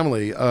the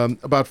family.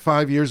 About 4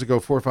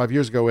 or 5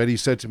 years ago, Eddie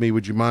said to me,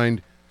 would you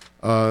mind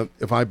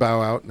if I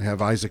bow out and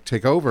have Isaac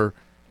take over?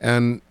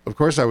 And, of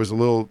course, I was a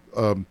little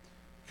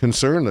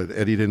concerned that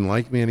Eddie didn't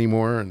like me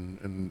anymore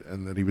and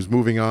that he was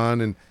moving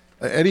on. And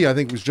Eddie, I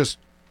think, was just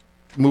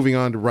moving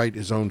on to write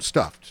his own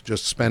stuff, to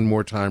just spend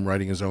more time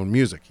writing his own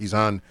music. He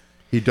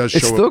does show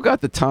It's still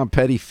got the Tom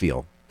Petty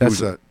feel. Who's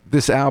that?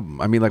 This album.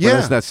 I mean, like, when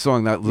there's that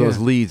song, those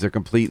leads are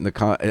complete in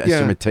the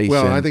instrumentation.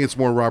 Well, I think it's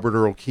more Robert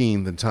Earl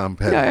Keen than Tom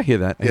Petty. Yeah, I hear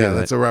that.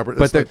 That's a Robert.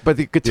 But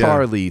the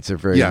guitar leads are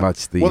very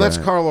much the. Well, that's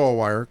Carl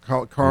Allwire.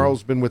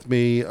 Carl's been with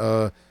me.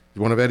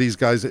 One of Eddie's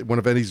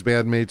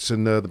bandmates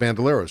in the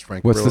Bandoleros.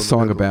 Frank. What's Grillo the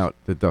song Bandoleros. about?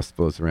 The dust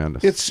blows around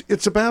us.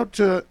 It's about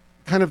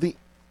kind of the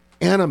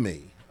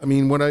enemy. I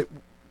mean,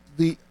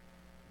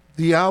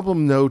 the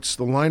album notes,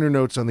 the liner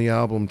notes on the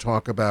album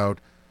talk about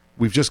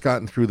we've just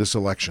gotten through this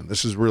election.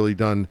 This is really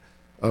done.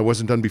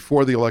 Wasn't done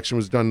before the election.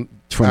 Was done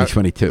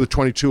 2022. The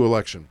 22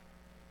 election,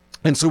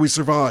 and so we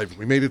survived.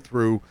 We made it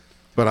through.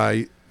 But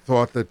I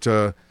thought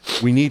that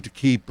we need to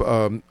keep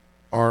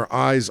our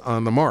eyes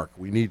on the mark.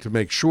 We need to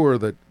make sure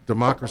that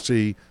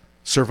democracy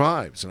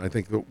survives. And I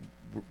think that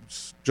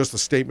just the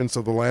statements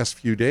of the last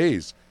few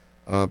days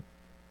that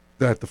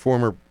the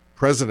former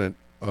president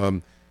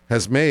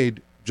has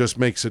made just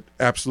makes it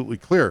absolutely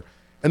clear.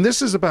 And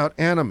this is about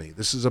enemy.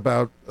 This is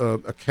about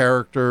a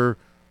character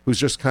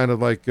who's just kind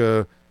of like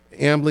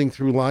ambling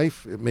through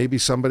life. It may be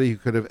somebody who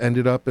could have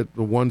ended up at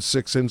the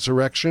 1/6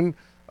 insurrection.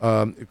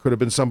 It could have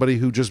been somebody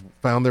who just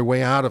found their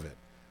way out of it.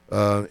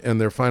 And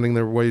they're finding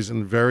their ways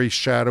in very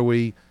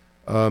shadowy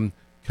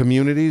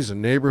communities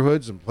and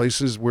neighborhoods and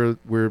places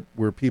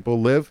where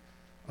people live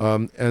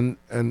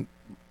and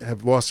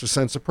have lost a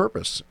sense of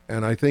purpose.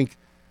 And I think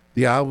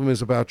the album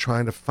is about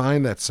trying to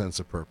find that sense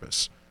of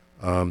purpose.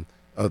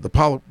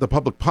 The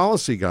public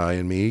policy guy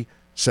in me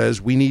says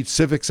we need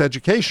civics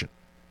education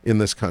in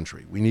this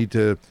country. We need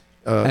to...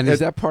 and is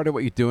that part of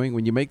what you're doing?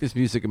 When you make this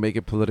music and make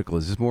it political,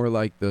 is this more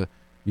like the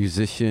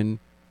musician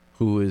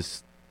who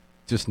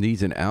just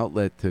needs an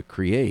outlet to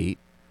create,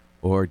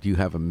 or do you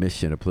have a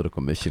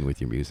political mission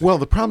with your music? Well,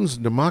 the Problems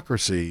in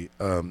Democracy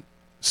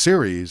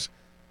series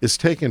is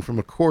taken from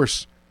a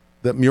course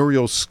that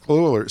Muriel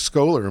Scholar,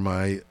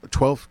 my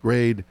 12th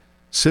grade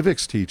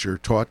civics teacher,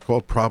 taught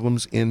called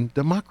Problems in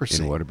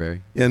Democracy. In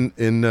Waterbury? In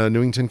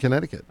Newington,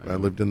 Connecticut. I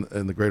lived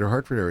in the greater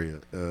Hartford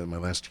area my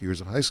last 2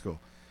 years of high school.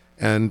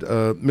 And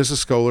Mrs.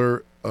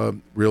 Scholar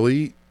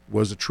really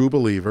was a true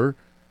believer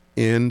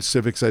in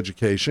civics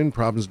education.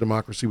 Problems in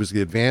Democracy was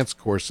the advanced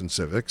course in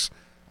civics.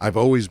 I've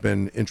always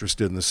been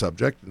interested in the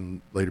subject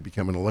and later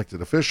became an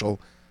elected official.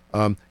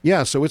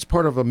 So it's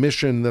part of a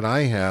mission that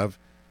I have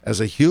as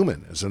a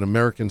human, as an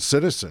American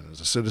citizen, as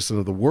a citizen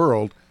of the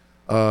world,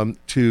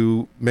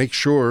 to make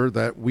sure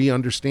that we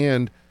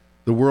understand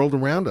the world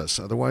around us.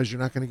 Otherwise, you're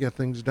not going to get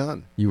things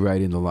done. You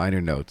write in the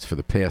liner notes, for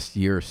the past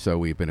year or so,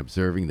 we've been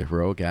observing the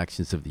heroic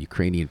actions of the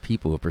Ukrainian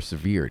people who have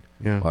persevered.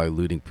 While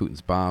eluding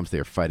Putin's bombs, they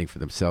are fighting for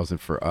themselves and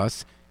for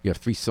us. You have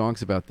 3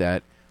 songs about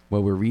that.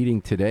 Well, we're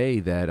reading today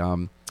that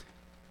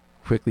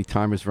quickly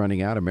time is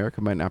running out.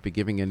 America might not be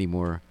giving any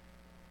more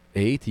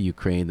aid to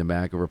Ukraine. The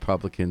MAGA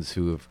Republicans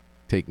who have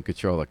taken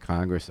control of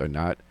Congress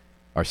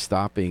are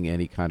stopping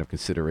any kind of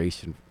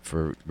consideration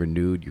for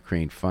renewed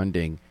Ukraine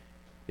funding.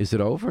 Is it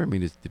over? I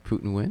mean, did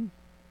Putin win?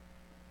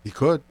 He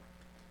could.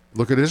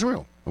 Look at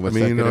Israel. What's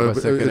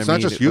it's not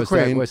just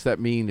Ukraine. What's that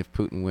mean if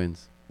Putin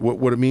wins?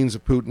 What it means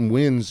if Putin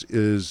wins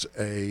is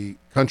a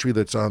country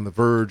that's on the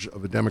verge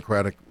of a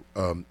democratic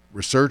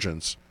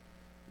resurgence,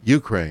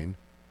 Ukraine,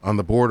 on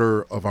the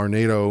border of our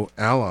NATO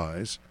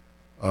allies,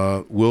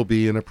 will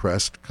be an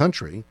oppressed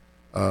country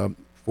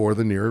for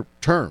the near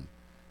term.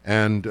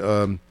 And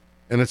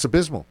it's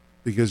abysmal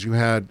because you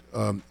have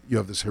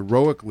this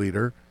heroic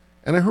leader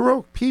and a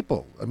heroic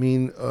people. I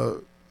mean,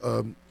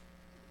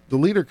 the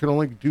leader can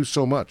only do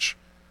so much.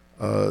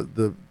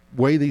 The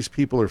way these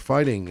people are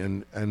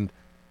fighting, and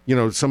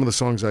some of the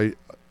songs that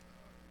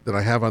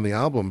I have on the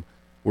album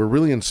were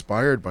really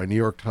inspired by New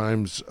York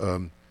Times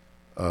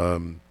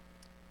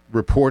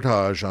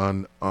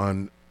reportage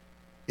on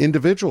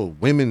individual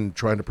women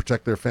trying to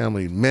protect their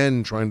family,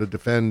 men trying to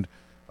defend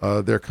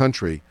their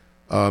country.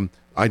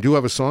 I do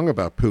have a song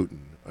about Putin,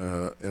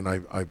 and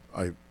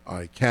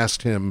I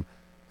cast him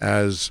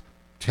as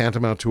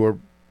tantamount to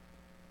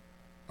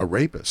a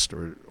rapist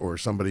or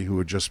somebody who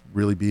would just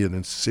really be an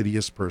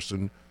insidious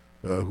person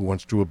who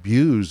wants to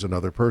abuse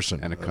another person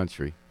and a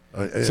country.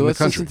 So let's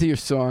listen to your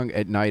song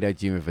 "At Night I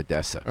Dream of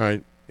Odessa." All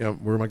right,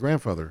 where my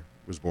grandfather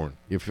was born.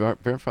 Your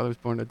grandfather was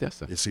born in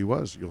Odessa. Yes, he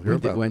was. You'll hear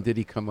about. When did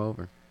he come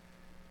over?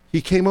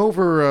 He came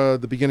over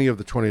the beginning of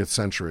the 20th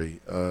century.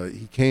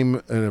 He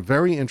came in a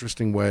very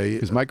interesting way.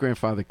 Because my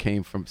grandfather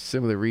came from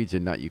similar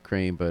region, not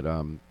Ukraine, but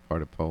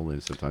part of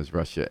Poland, sometimes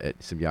Russia, at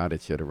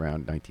Semyonich at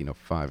around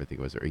 1905, I think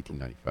it was, or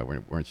 1895. We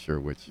weren't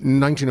sure which.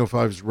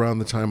 1905 is around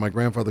the time my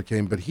grandfather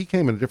came, but he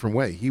came in a different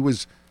way. He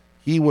was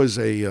a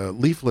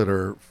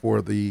leafleter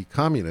for the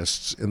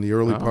communists in the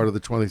early part of the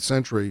 20th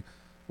century,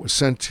 was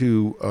sent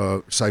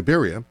to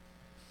Siberia,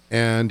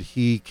 and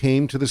he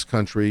came to this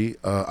country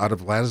out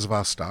of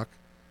Vladivostok.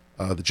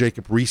 The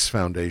Jacob Riis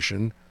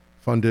Foundation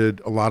funded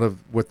a lot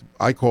of what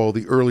I call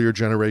the earlier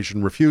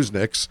generation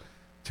refuseniks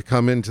to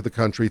come into the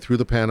country through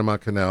the Panama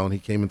Canal, and he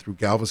came in through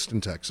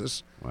Galveston,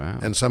 Texas. Wow.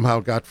 And somehow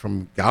got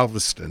from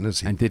Galveston.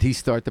 And did he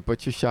start the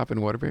butcher shop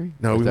in Waterbury?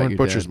 No, we weren't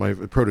butchers. My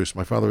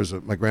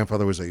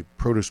grandfather was a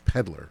produce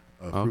peddler,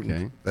 fruit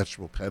and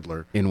vegetable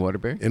peddler. In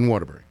Waterbury? In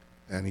Waterbury.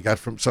 And he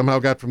somehow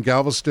got from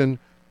Galveston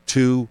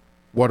to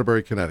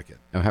Waterbury, Connecticut.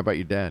 Now, how about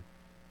your dad?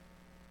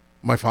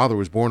 My father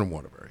was born in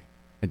Waterbury.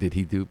 And did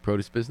he do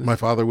produce business? My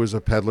father was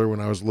a peddler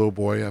when I was a little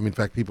boy. In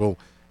fact, people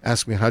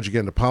ask me, how'd you get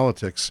into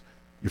politics?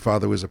 Your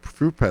father was a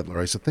fruit peddler.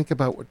 I said, think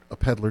about what a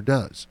peddler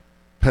does.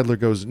 Peddler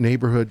goes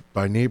neighborhood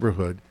by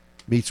neighborhood,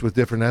 meets with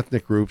different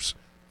ethnic groups,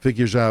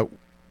 figures out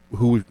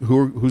who's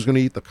going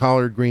to eat the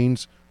collard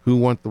greens, who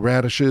want the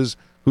radishes,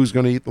 who's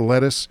going to eat the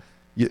lettuce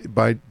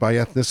by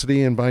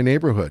ethnicity and by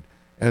neighborhood.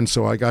 And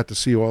so I got to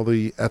see all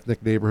the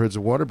ethnic neighborhoods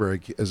of Waterbury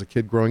as a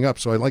kid growing up.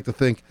 So I like to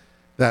think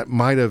that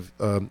might have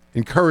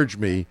encouraged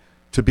me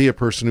to be a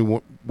person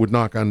who would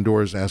knock on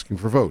doors asking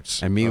for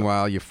votes. And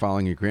meanwhile, you're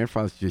following your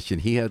grandfather's tradition.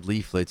 He had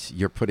leaflets.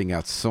 You're putting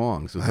out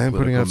songs with I am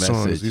putting out message.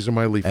 songs. These are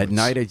my leaflets. At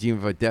Night I Dream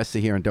of Odessa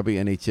here on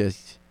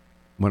WNHH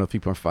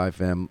 103.5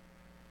 FM,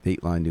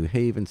 Dateline New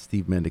Haven.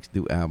 Steve Mednick's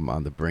new album,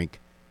 On the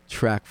Brink.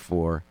 Track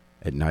 4,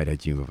 At Night I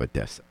Dream of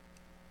Odessa.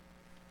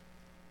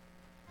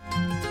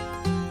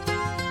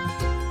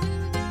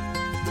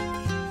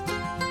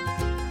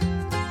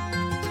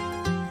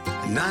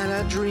 At night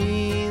I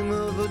dream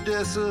of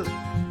Odessa,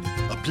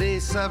 a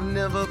place I've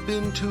never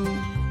been to,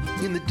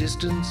 in the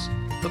distance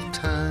of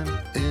time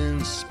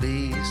and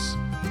space.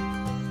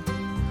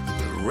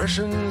 The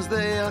Russians,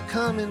 they are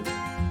coming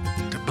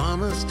to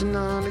bomb us to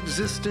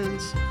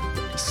non-existence,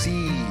 a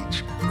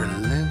siege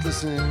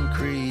relentless and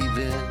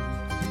craving.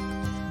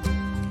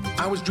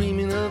 I was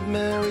dreaming of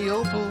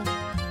Mariupol,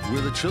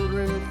 where the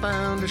children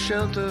found a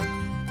shelter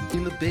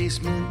in the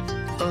basement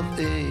of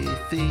a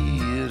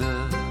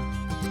theater.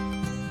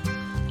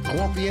 I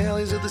walk the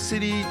alleys of the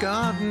city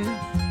garden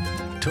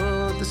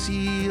toward the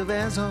Sea of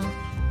Azov.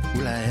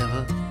 Will I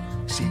ever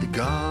see the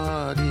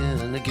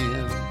Guardian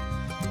again?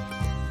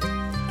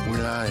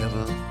 Will I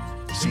ever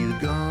see the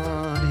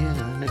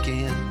Guardian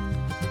again?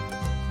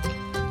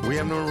 We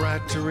have no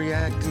right to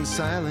react in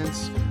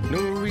silence,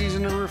 no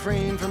reason to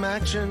refrain from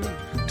action,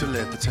 to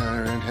let the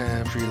tyrant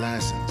have free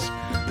license.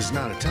 There's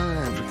not a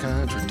time for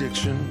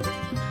contradiction.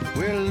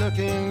 We're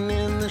looking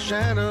in the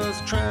shadows,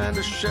 trying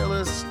to shell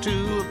us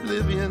to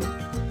oblivion.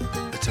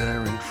 The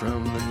tyrant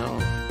from the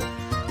north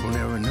will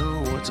never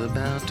know what's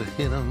about to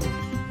hit him.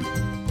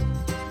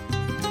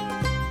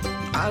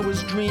 I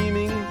was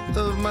dreaming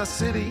of my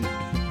city,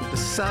 the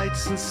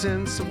sights and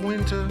scents of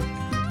winter,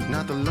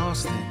 not the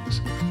lost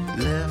things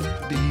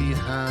left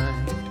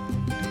behind.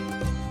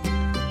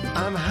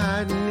 I'm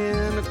hiding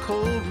in a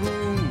cold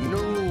room,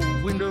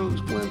 no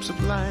windows, glimpse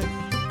of light.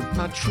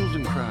 My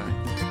children cry,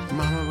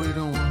 Mama, we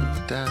don't want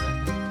to die.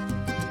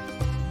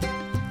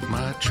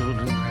 My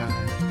children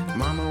cry,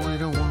 Mama, we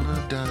don't want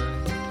to die.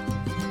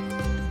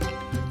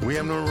 We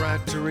have no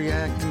right to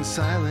react in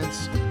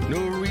silence,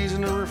 no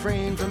reason to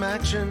refrain from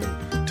action,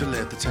 to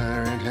let the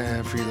tyrant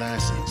have free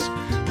license.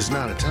 There's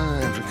not a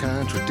time for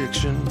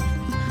contradiction.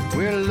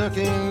 We're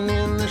looking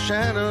in the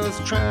shadows,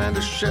 trying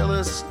to shell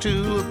us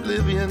to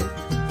oblivion.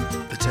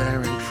 The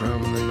tyrant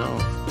from the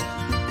north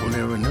will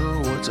never know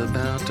what's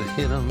about to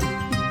hit him.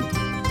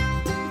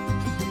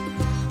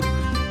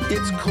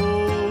 It's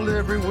cold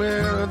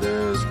everywhere,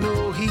 there's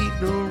no heat,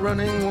 no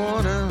running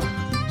water,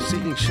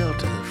 seeking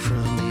shelter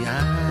from the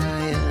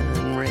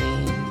iron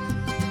rain.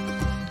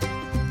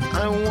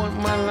 I want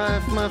my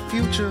life, my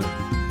future,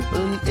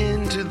 an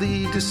end to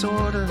the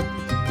disorder.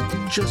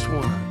 Just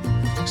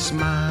wanna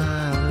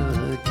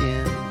smile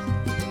again.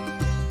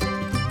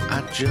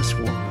 I just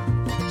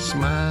wanna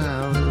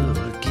smile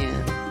again.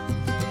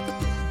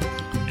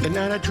 At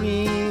night I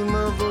dream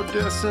of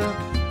Odessa,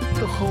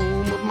 the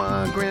home of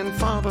my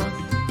grandfather.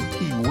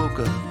 He woke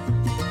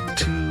up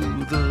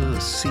to the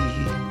sea.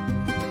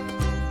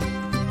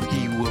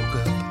 He woke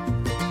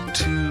up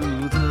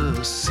to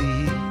the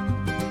sea.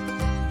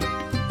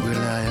 Will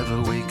I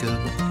ever wake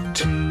up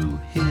to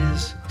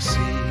his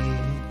sea?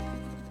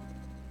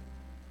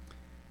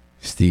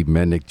 Steve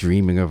Mednick,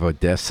 Dreaming of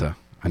Odessa,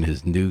 on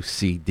his new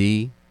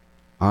CD,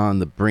 On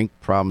the Brink,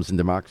 Problems in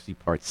Democracy,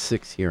 Part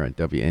 6, here on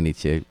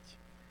WNHH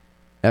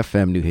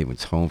FM, New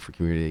Haven's home for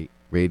community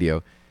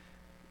radio.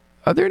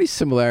 Are there any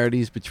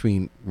similarities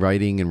between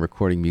writing and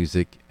recording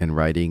music and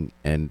writing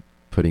and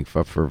putting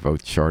up for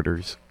vote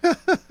charters?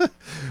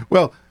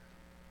 Well,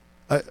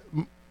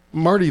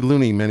 Marty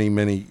Looney,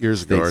 many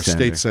years ago, our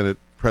Senator. state senate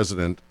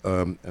president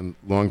and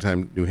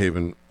longtime New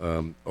Haven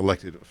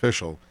elected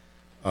official,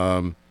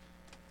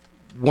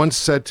 once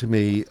said to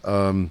me,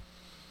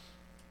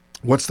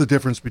 what's the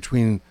difference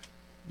between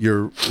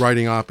your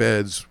writing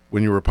op-eds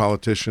when you were a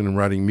politician and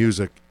writing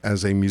music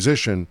as a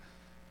musician?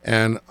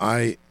 And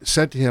I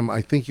said to him,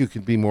 I think you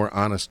can be more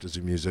honest as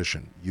a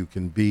musician. You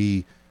can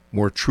be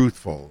more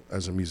truthful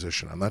as a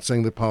musician. I'm not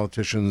saying that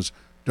politicians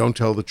don't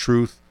tell the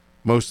truth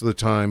most of the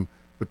time,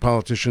 but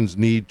politicians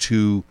need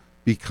to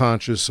be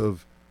conscious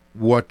of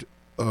what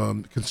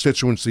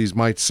constituencies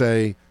might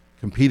say,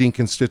 competing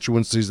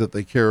constituencies that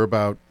they care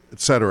about,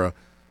 etc.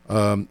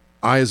 I,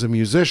 as a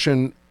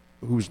musician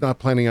who's not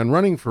planning on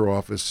running for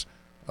office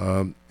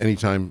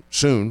anytime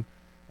soon,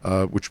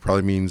 which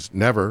probably means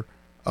never,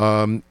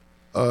 don't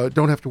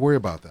have to worry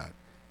about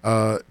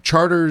that.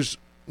 Charters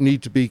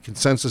need to be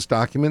consensus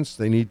documents.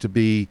 They need to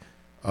be,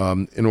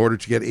 in order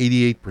to get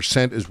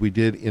 88% as we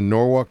did in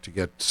Norwalk, to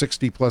get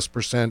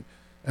 60+%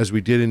 as we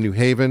did in New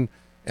Haven,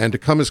 and to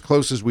come as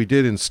close as we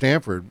did in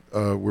Stamford,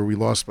 where we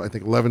lost, I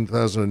think,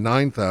 11,000 and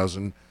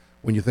 9,000.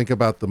 When you think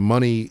about the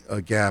money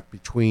gap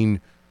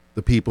between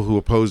the people who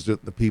opposed it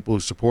and the people who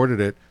supported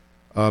it,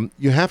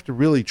 you have to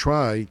really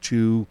try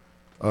to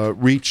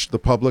reach the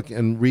public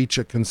and reach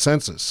a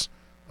consensus.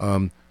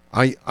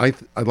 I'd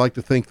like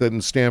to think that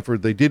in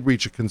Stamford they did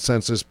reach a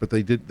consensus, but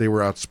they were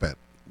outspent,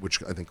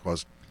 which I think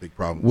caused a big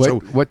problem.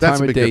 What that's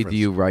time a of big day difference. do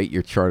you write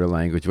your charter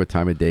language? What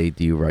time of day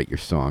do you write your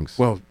songs?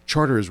 Well,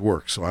 charter is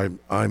work, so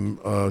I'm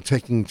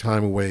taking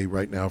time away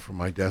right now from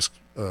my desk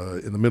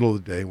in the middle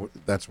of the day.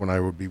 That's when I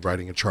would be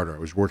writing a charter. I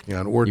was working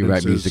on you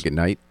ordinances. write music at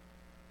night?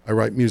 I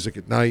write music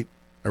at night.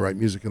 I write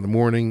music in the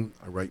morning.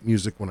 I write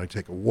music when I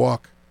take a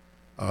walk.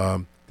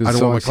 I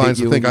don't want my clients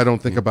to think I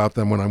don't think about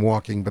them when I'm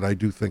walking, but I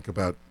do think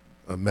about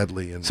a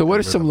medley. And So what are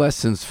and some rhythm.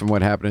 lessons from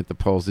what happened at the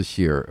polls this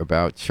year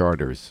about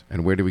charters,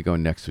 and where do we go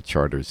next with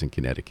charters in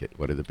Connecticut?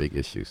 What are the big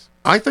issues?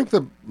 I think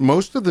that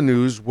most of the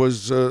news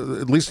was,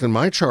 at least in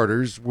my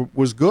charters,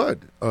 was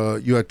good.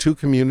 You had two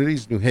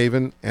communities, New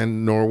Haven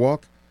and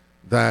Norwalk,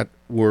 that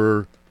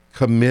were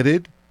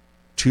committed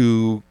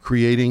to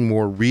creating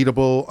more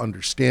readable,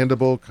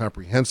 understandable,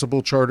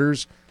 comprehensible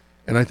charters.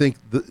 And I think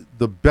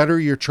the better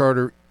your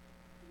charter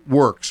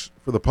works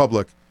for the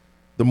public,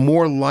 the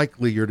more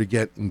likely you're to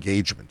get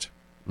engagement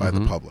by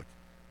the public.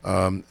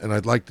 And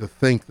I'd like to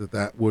think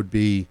that would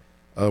be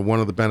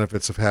one of the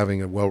benefits of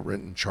having a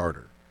well-written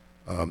charter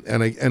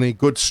and a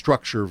good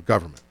structure of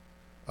government.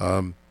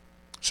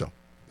 So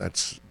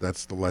that's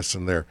the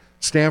lesson there.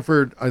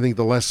 Stanford, I think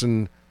the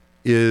lesson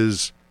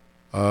is,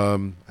 I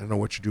don't know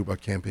what you do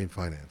about campaign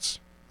finance.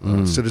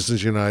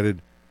 Citizens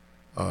United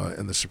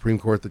and the Supreme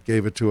Court that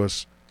gave it to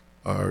us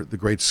are the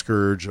great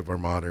scourge of our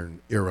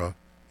modern era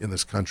in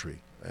this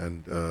country.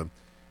 And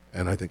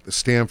I think the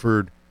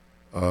Stanford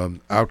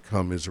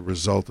outcome is a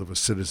result of a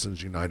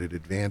Citizens United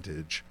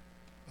advantage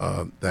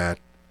that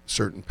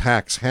certain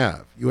PACs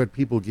have. You had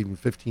people giving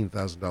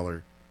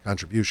 $15,000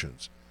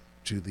 contributions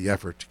to the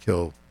effort to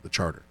kill the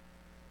charter.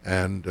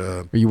 And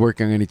Are you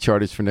working on any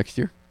charters for next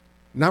year?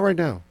 not right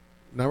now.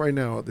 Not right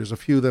now. There's a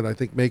few that I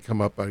think may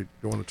come up. I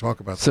don't want to talk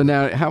about So them.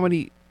 now, how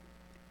many,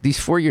 these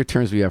 4-year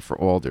terms we have for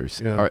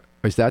alders, Yeah.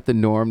 is that the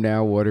norm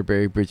now?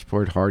 Waterbury,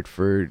 Bridgeport,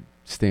 Hartford,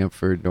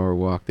 Stamford,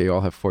 Norwalk, they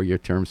all have 4-year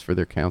terms for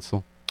their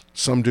council?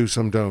 Some do,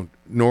 some don't.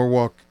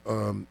 Norwalk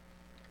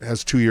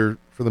has 2 year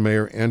for the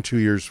mayor and 2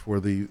 years for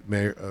the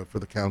mayor for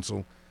the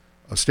council.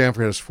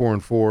 Stamford has 4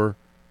 and 4.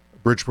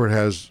 Bridgeport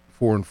has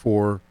 4 and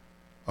 4.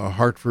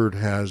 Hartford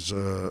has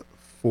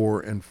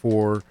 4 and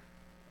 4.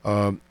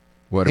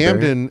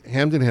 Waterbury?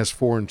 Hamden has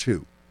 4 and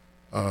 2.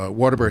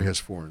 Waterbury has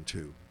 4 and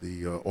 2.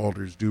 The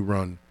alders do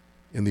run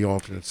in the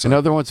alternate side. And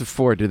other ones of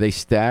 4, do they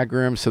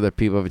stagger them so that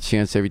people have a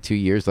chance every 2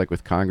 years, like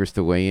with Congress,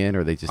 to weigh in,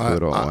 or they just do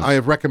it all at once? I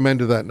have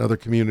recommended that in other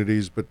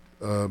communities, but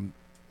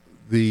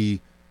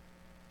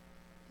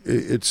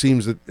it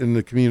seems that in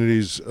the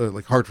communities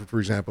like Hartford, for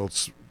example,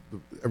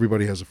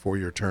 everybody has a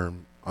 4-year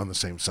term on the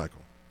same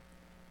cycle.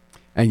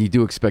 And you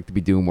do expect to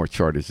be doing more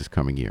charters this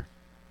coming year?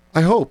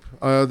 I hope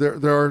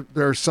there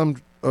are some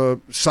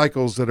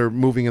cycles that are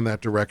moving in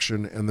that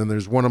direction, and then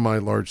there's one of my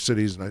large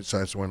cities, and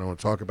that's what I want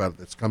to talk about.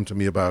 That's come to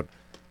me about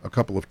a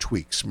couple of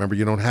tweaks. Remember,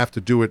 you don't have to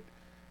do it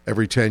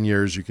every 10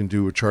 years. You can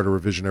do a charter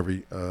revision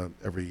every.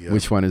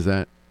 Which one is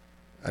that?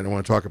 I don't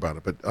want to talk about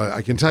it, but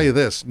I can tell you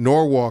this: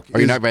 Norwalk. Or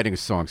you're not writing a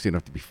song, so you don't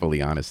have to be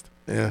fully honest.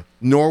 Yeah,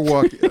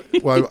 Norwalk.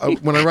 Well,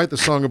 when I write the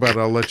song about it,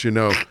 I'll let you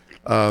know.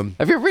 Have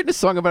you ever written a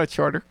song about a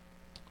charter?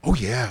 Oh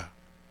yeah,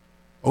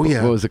 oh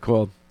yeah. What was it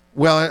called?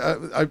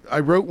 Well, I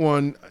wrote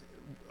one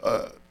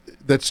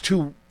that's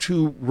too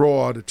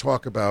raw to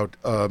talk about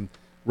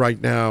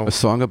right now. A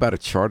song about a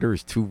charter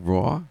is too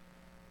raw?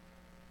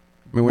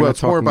 I mean, we're Well, not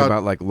it's more talking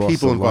about like loss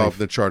people of involved life. in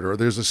the charter.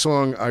 There's a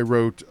song I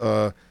wrote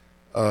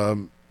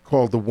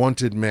called "The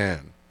Wanted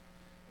Man,"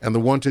 and the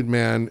Wanted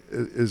Man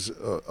is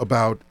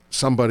about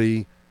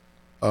somebody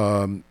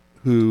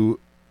who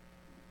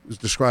was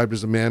described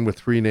as a man with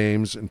 3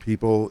 names, and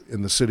people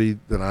in the city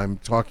that I'm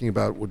talking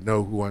about would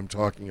know who I'm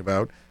talking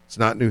about. It's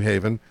not New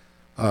Haven,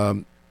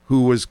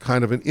 who was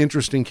kind of an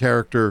interesting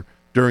character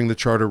during the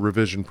charter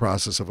revision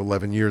process of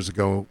 11 years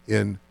ago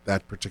in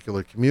that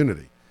particular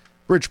community,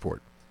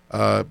 Bridgeport.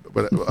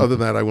 But other than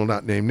that, I will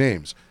not name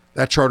names.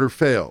 That charter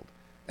failed.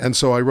 And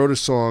so I wrote a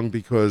song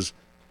because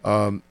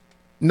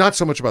not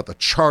so much about the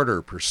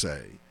charter per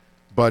se,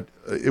 but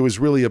it was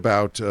really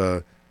about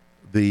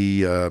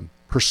the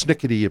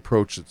persnickety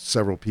approach that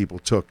several people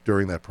took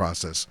during that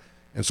process.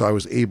 And so I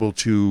was able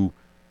to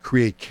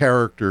create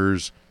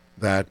characters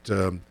that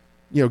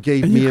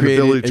gave me an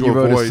ability to and you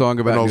avoid. wrote a song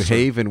about New ulcer.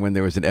 Haven when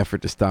there was an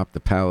effort to stop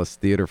the Palace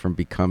Theater from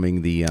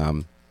becoming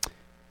the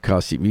Cal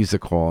Street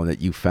Music Hall, and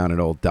that you found an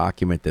old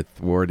document that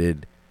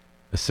thwarted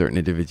a certain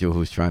individual who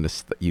was trying to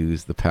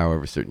use the power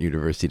of a certain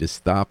university to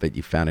stop it.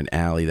 You found an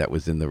alley that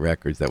was in the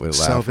records that would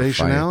allow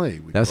Salvation for fire.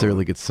 Alley. That's a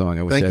really good song.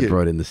 I wish Thank I had you.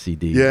 brought in the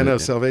CD. Yeah, but, no,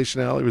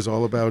 Salvation Alley was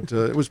all about,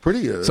 it was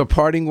pretty... So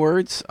parting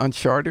words on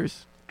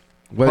charters?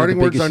 What are parting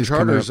the big words on issues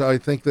coming charters, up? I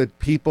think that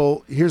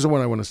people, here's what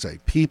I want to say.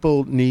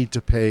 People need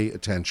to pay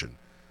attention.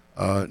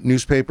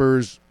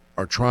 Newspapers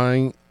are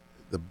trying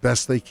the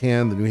best they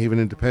can. The New Haven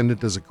Independent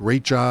does a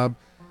great job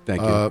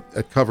Thank you.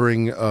 at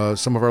covering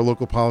some of our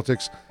local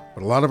politics,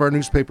 but a lot of our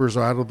newspapers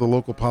are out of the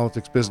local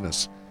politics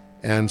business.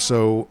 And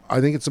so I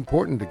think it's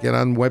important to get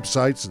on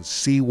websites and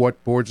see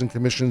what boards and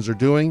commissions are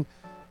doing.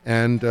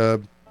 And I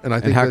think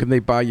And how that can they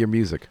buy your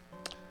music?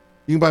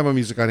 you can buy my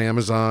music on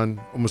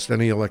Amazon, almost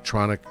any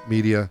electronic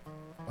media.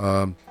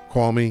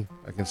 Call me.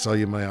 I can sell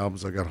you my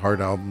albums. I've got hard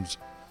albums,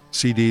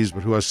 CDs,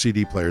 but who has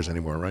CD players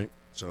anymore, right?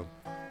 So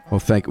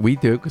Well, we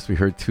do, because we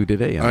heard 2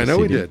 today. On I the know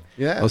we CD. did.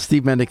 Yeah. Well,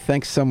 Steve Mednick,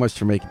 thanks so much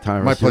for making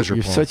time. for My us. You're- pleasure,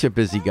 You're Paul. such a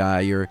busy guy.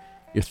 You're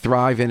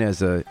thriving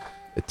as a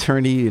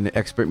attorney and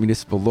expert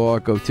municipal law,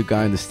 go-to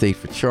guy in the state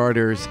for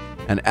charters,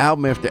 and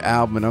album after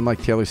album. And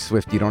unlike Taylor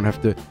Swift, you don't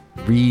have to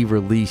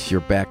re-release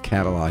your back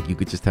catalog. You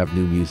could just have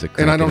new music.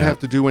 And I don't cranking have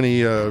out. to do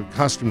any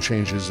costume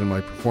changes in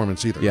my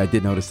performance either. Yeah, I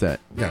did notice that.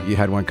 Yeah. You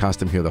had one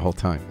costume here the whole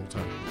time.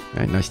 Whole time. All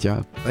right, nice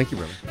job. Thank you,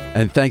 brother.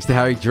 And thanks to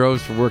Harry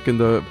Droves for working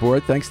the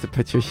board. Thanks to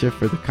Patricia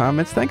for the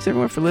comments. Thanks,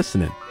 everyone, for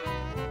listening.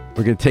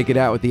 We're going to take it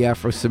out with the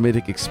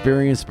Afro-Semitic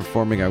Experience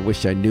performing I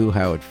Wish I Knew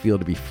How It'd Feel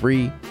to Be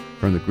Free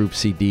from the group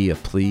CD, A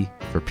Plea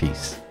for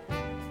Peace.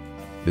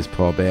 This is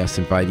Paul Bass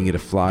inviting you to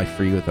fly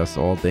free with us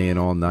all day and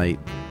all night.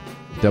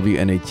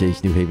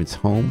 WNHH New Haven's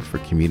home for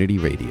community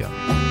radio.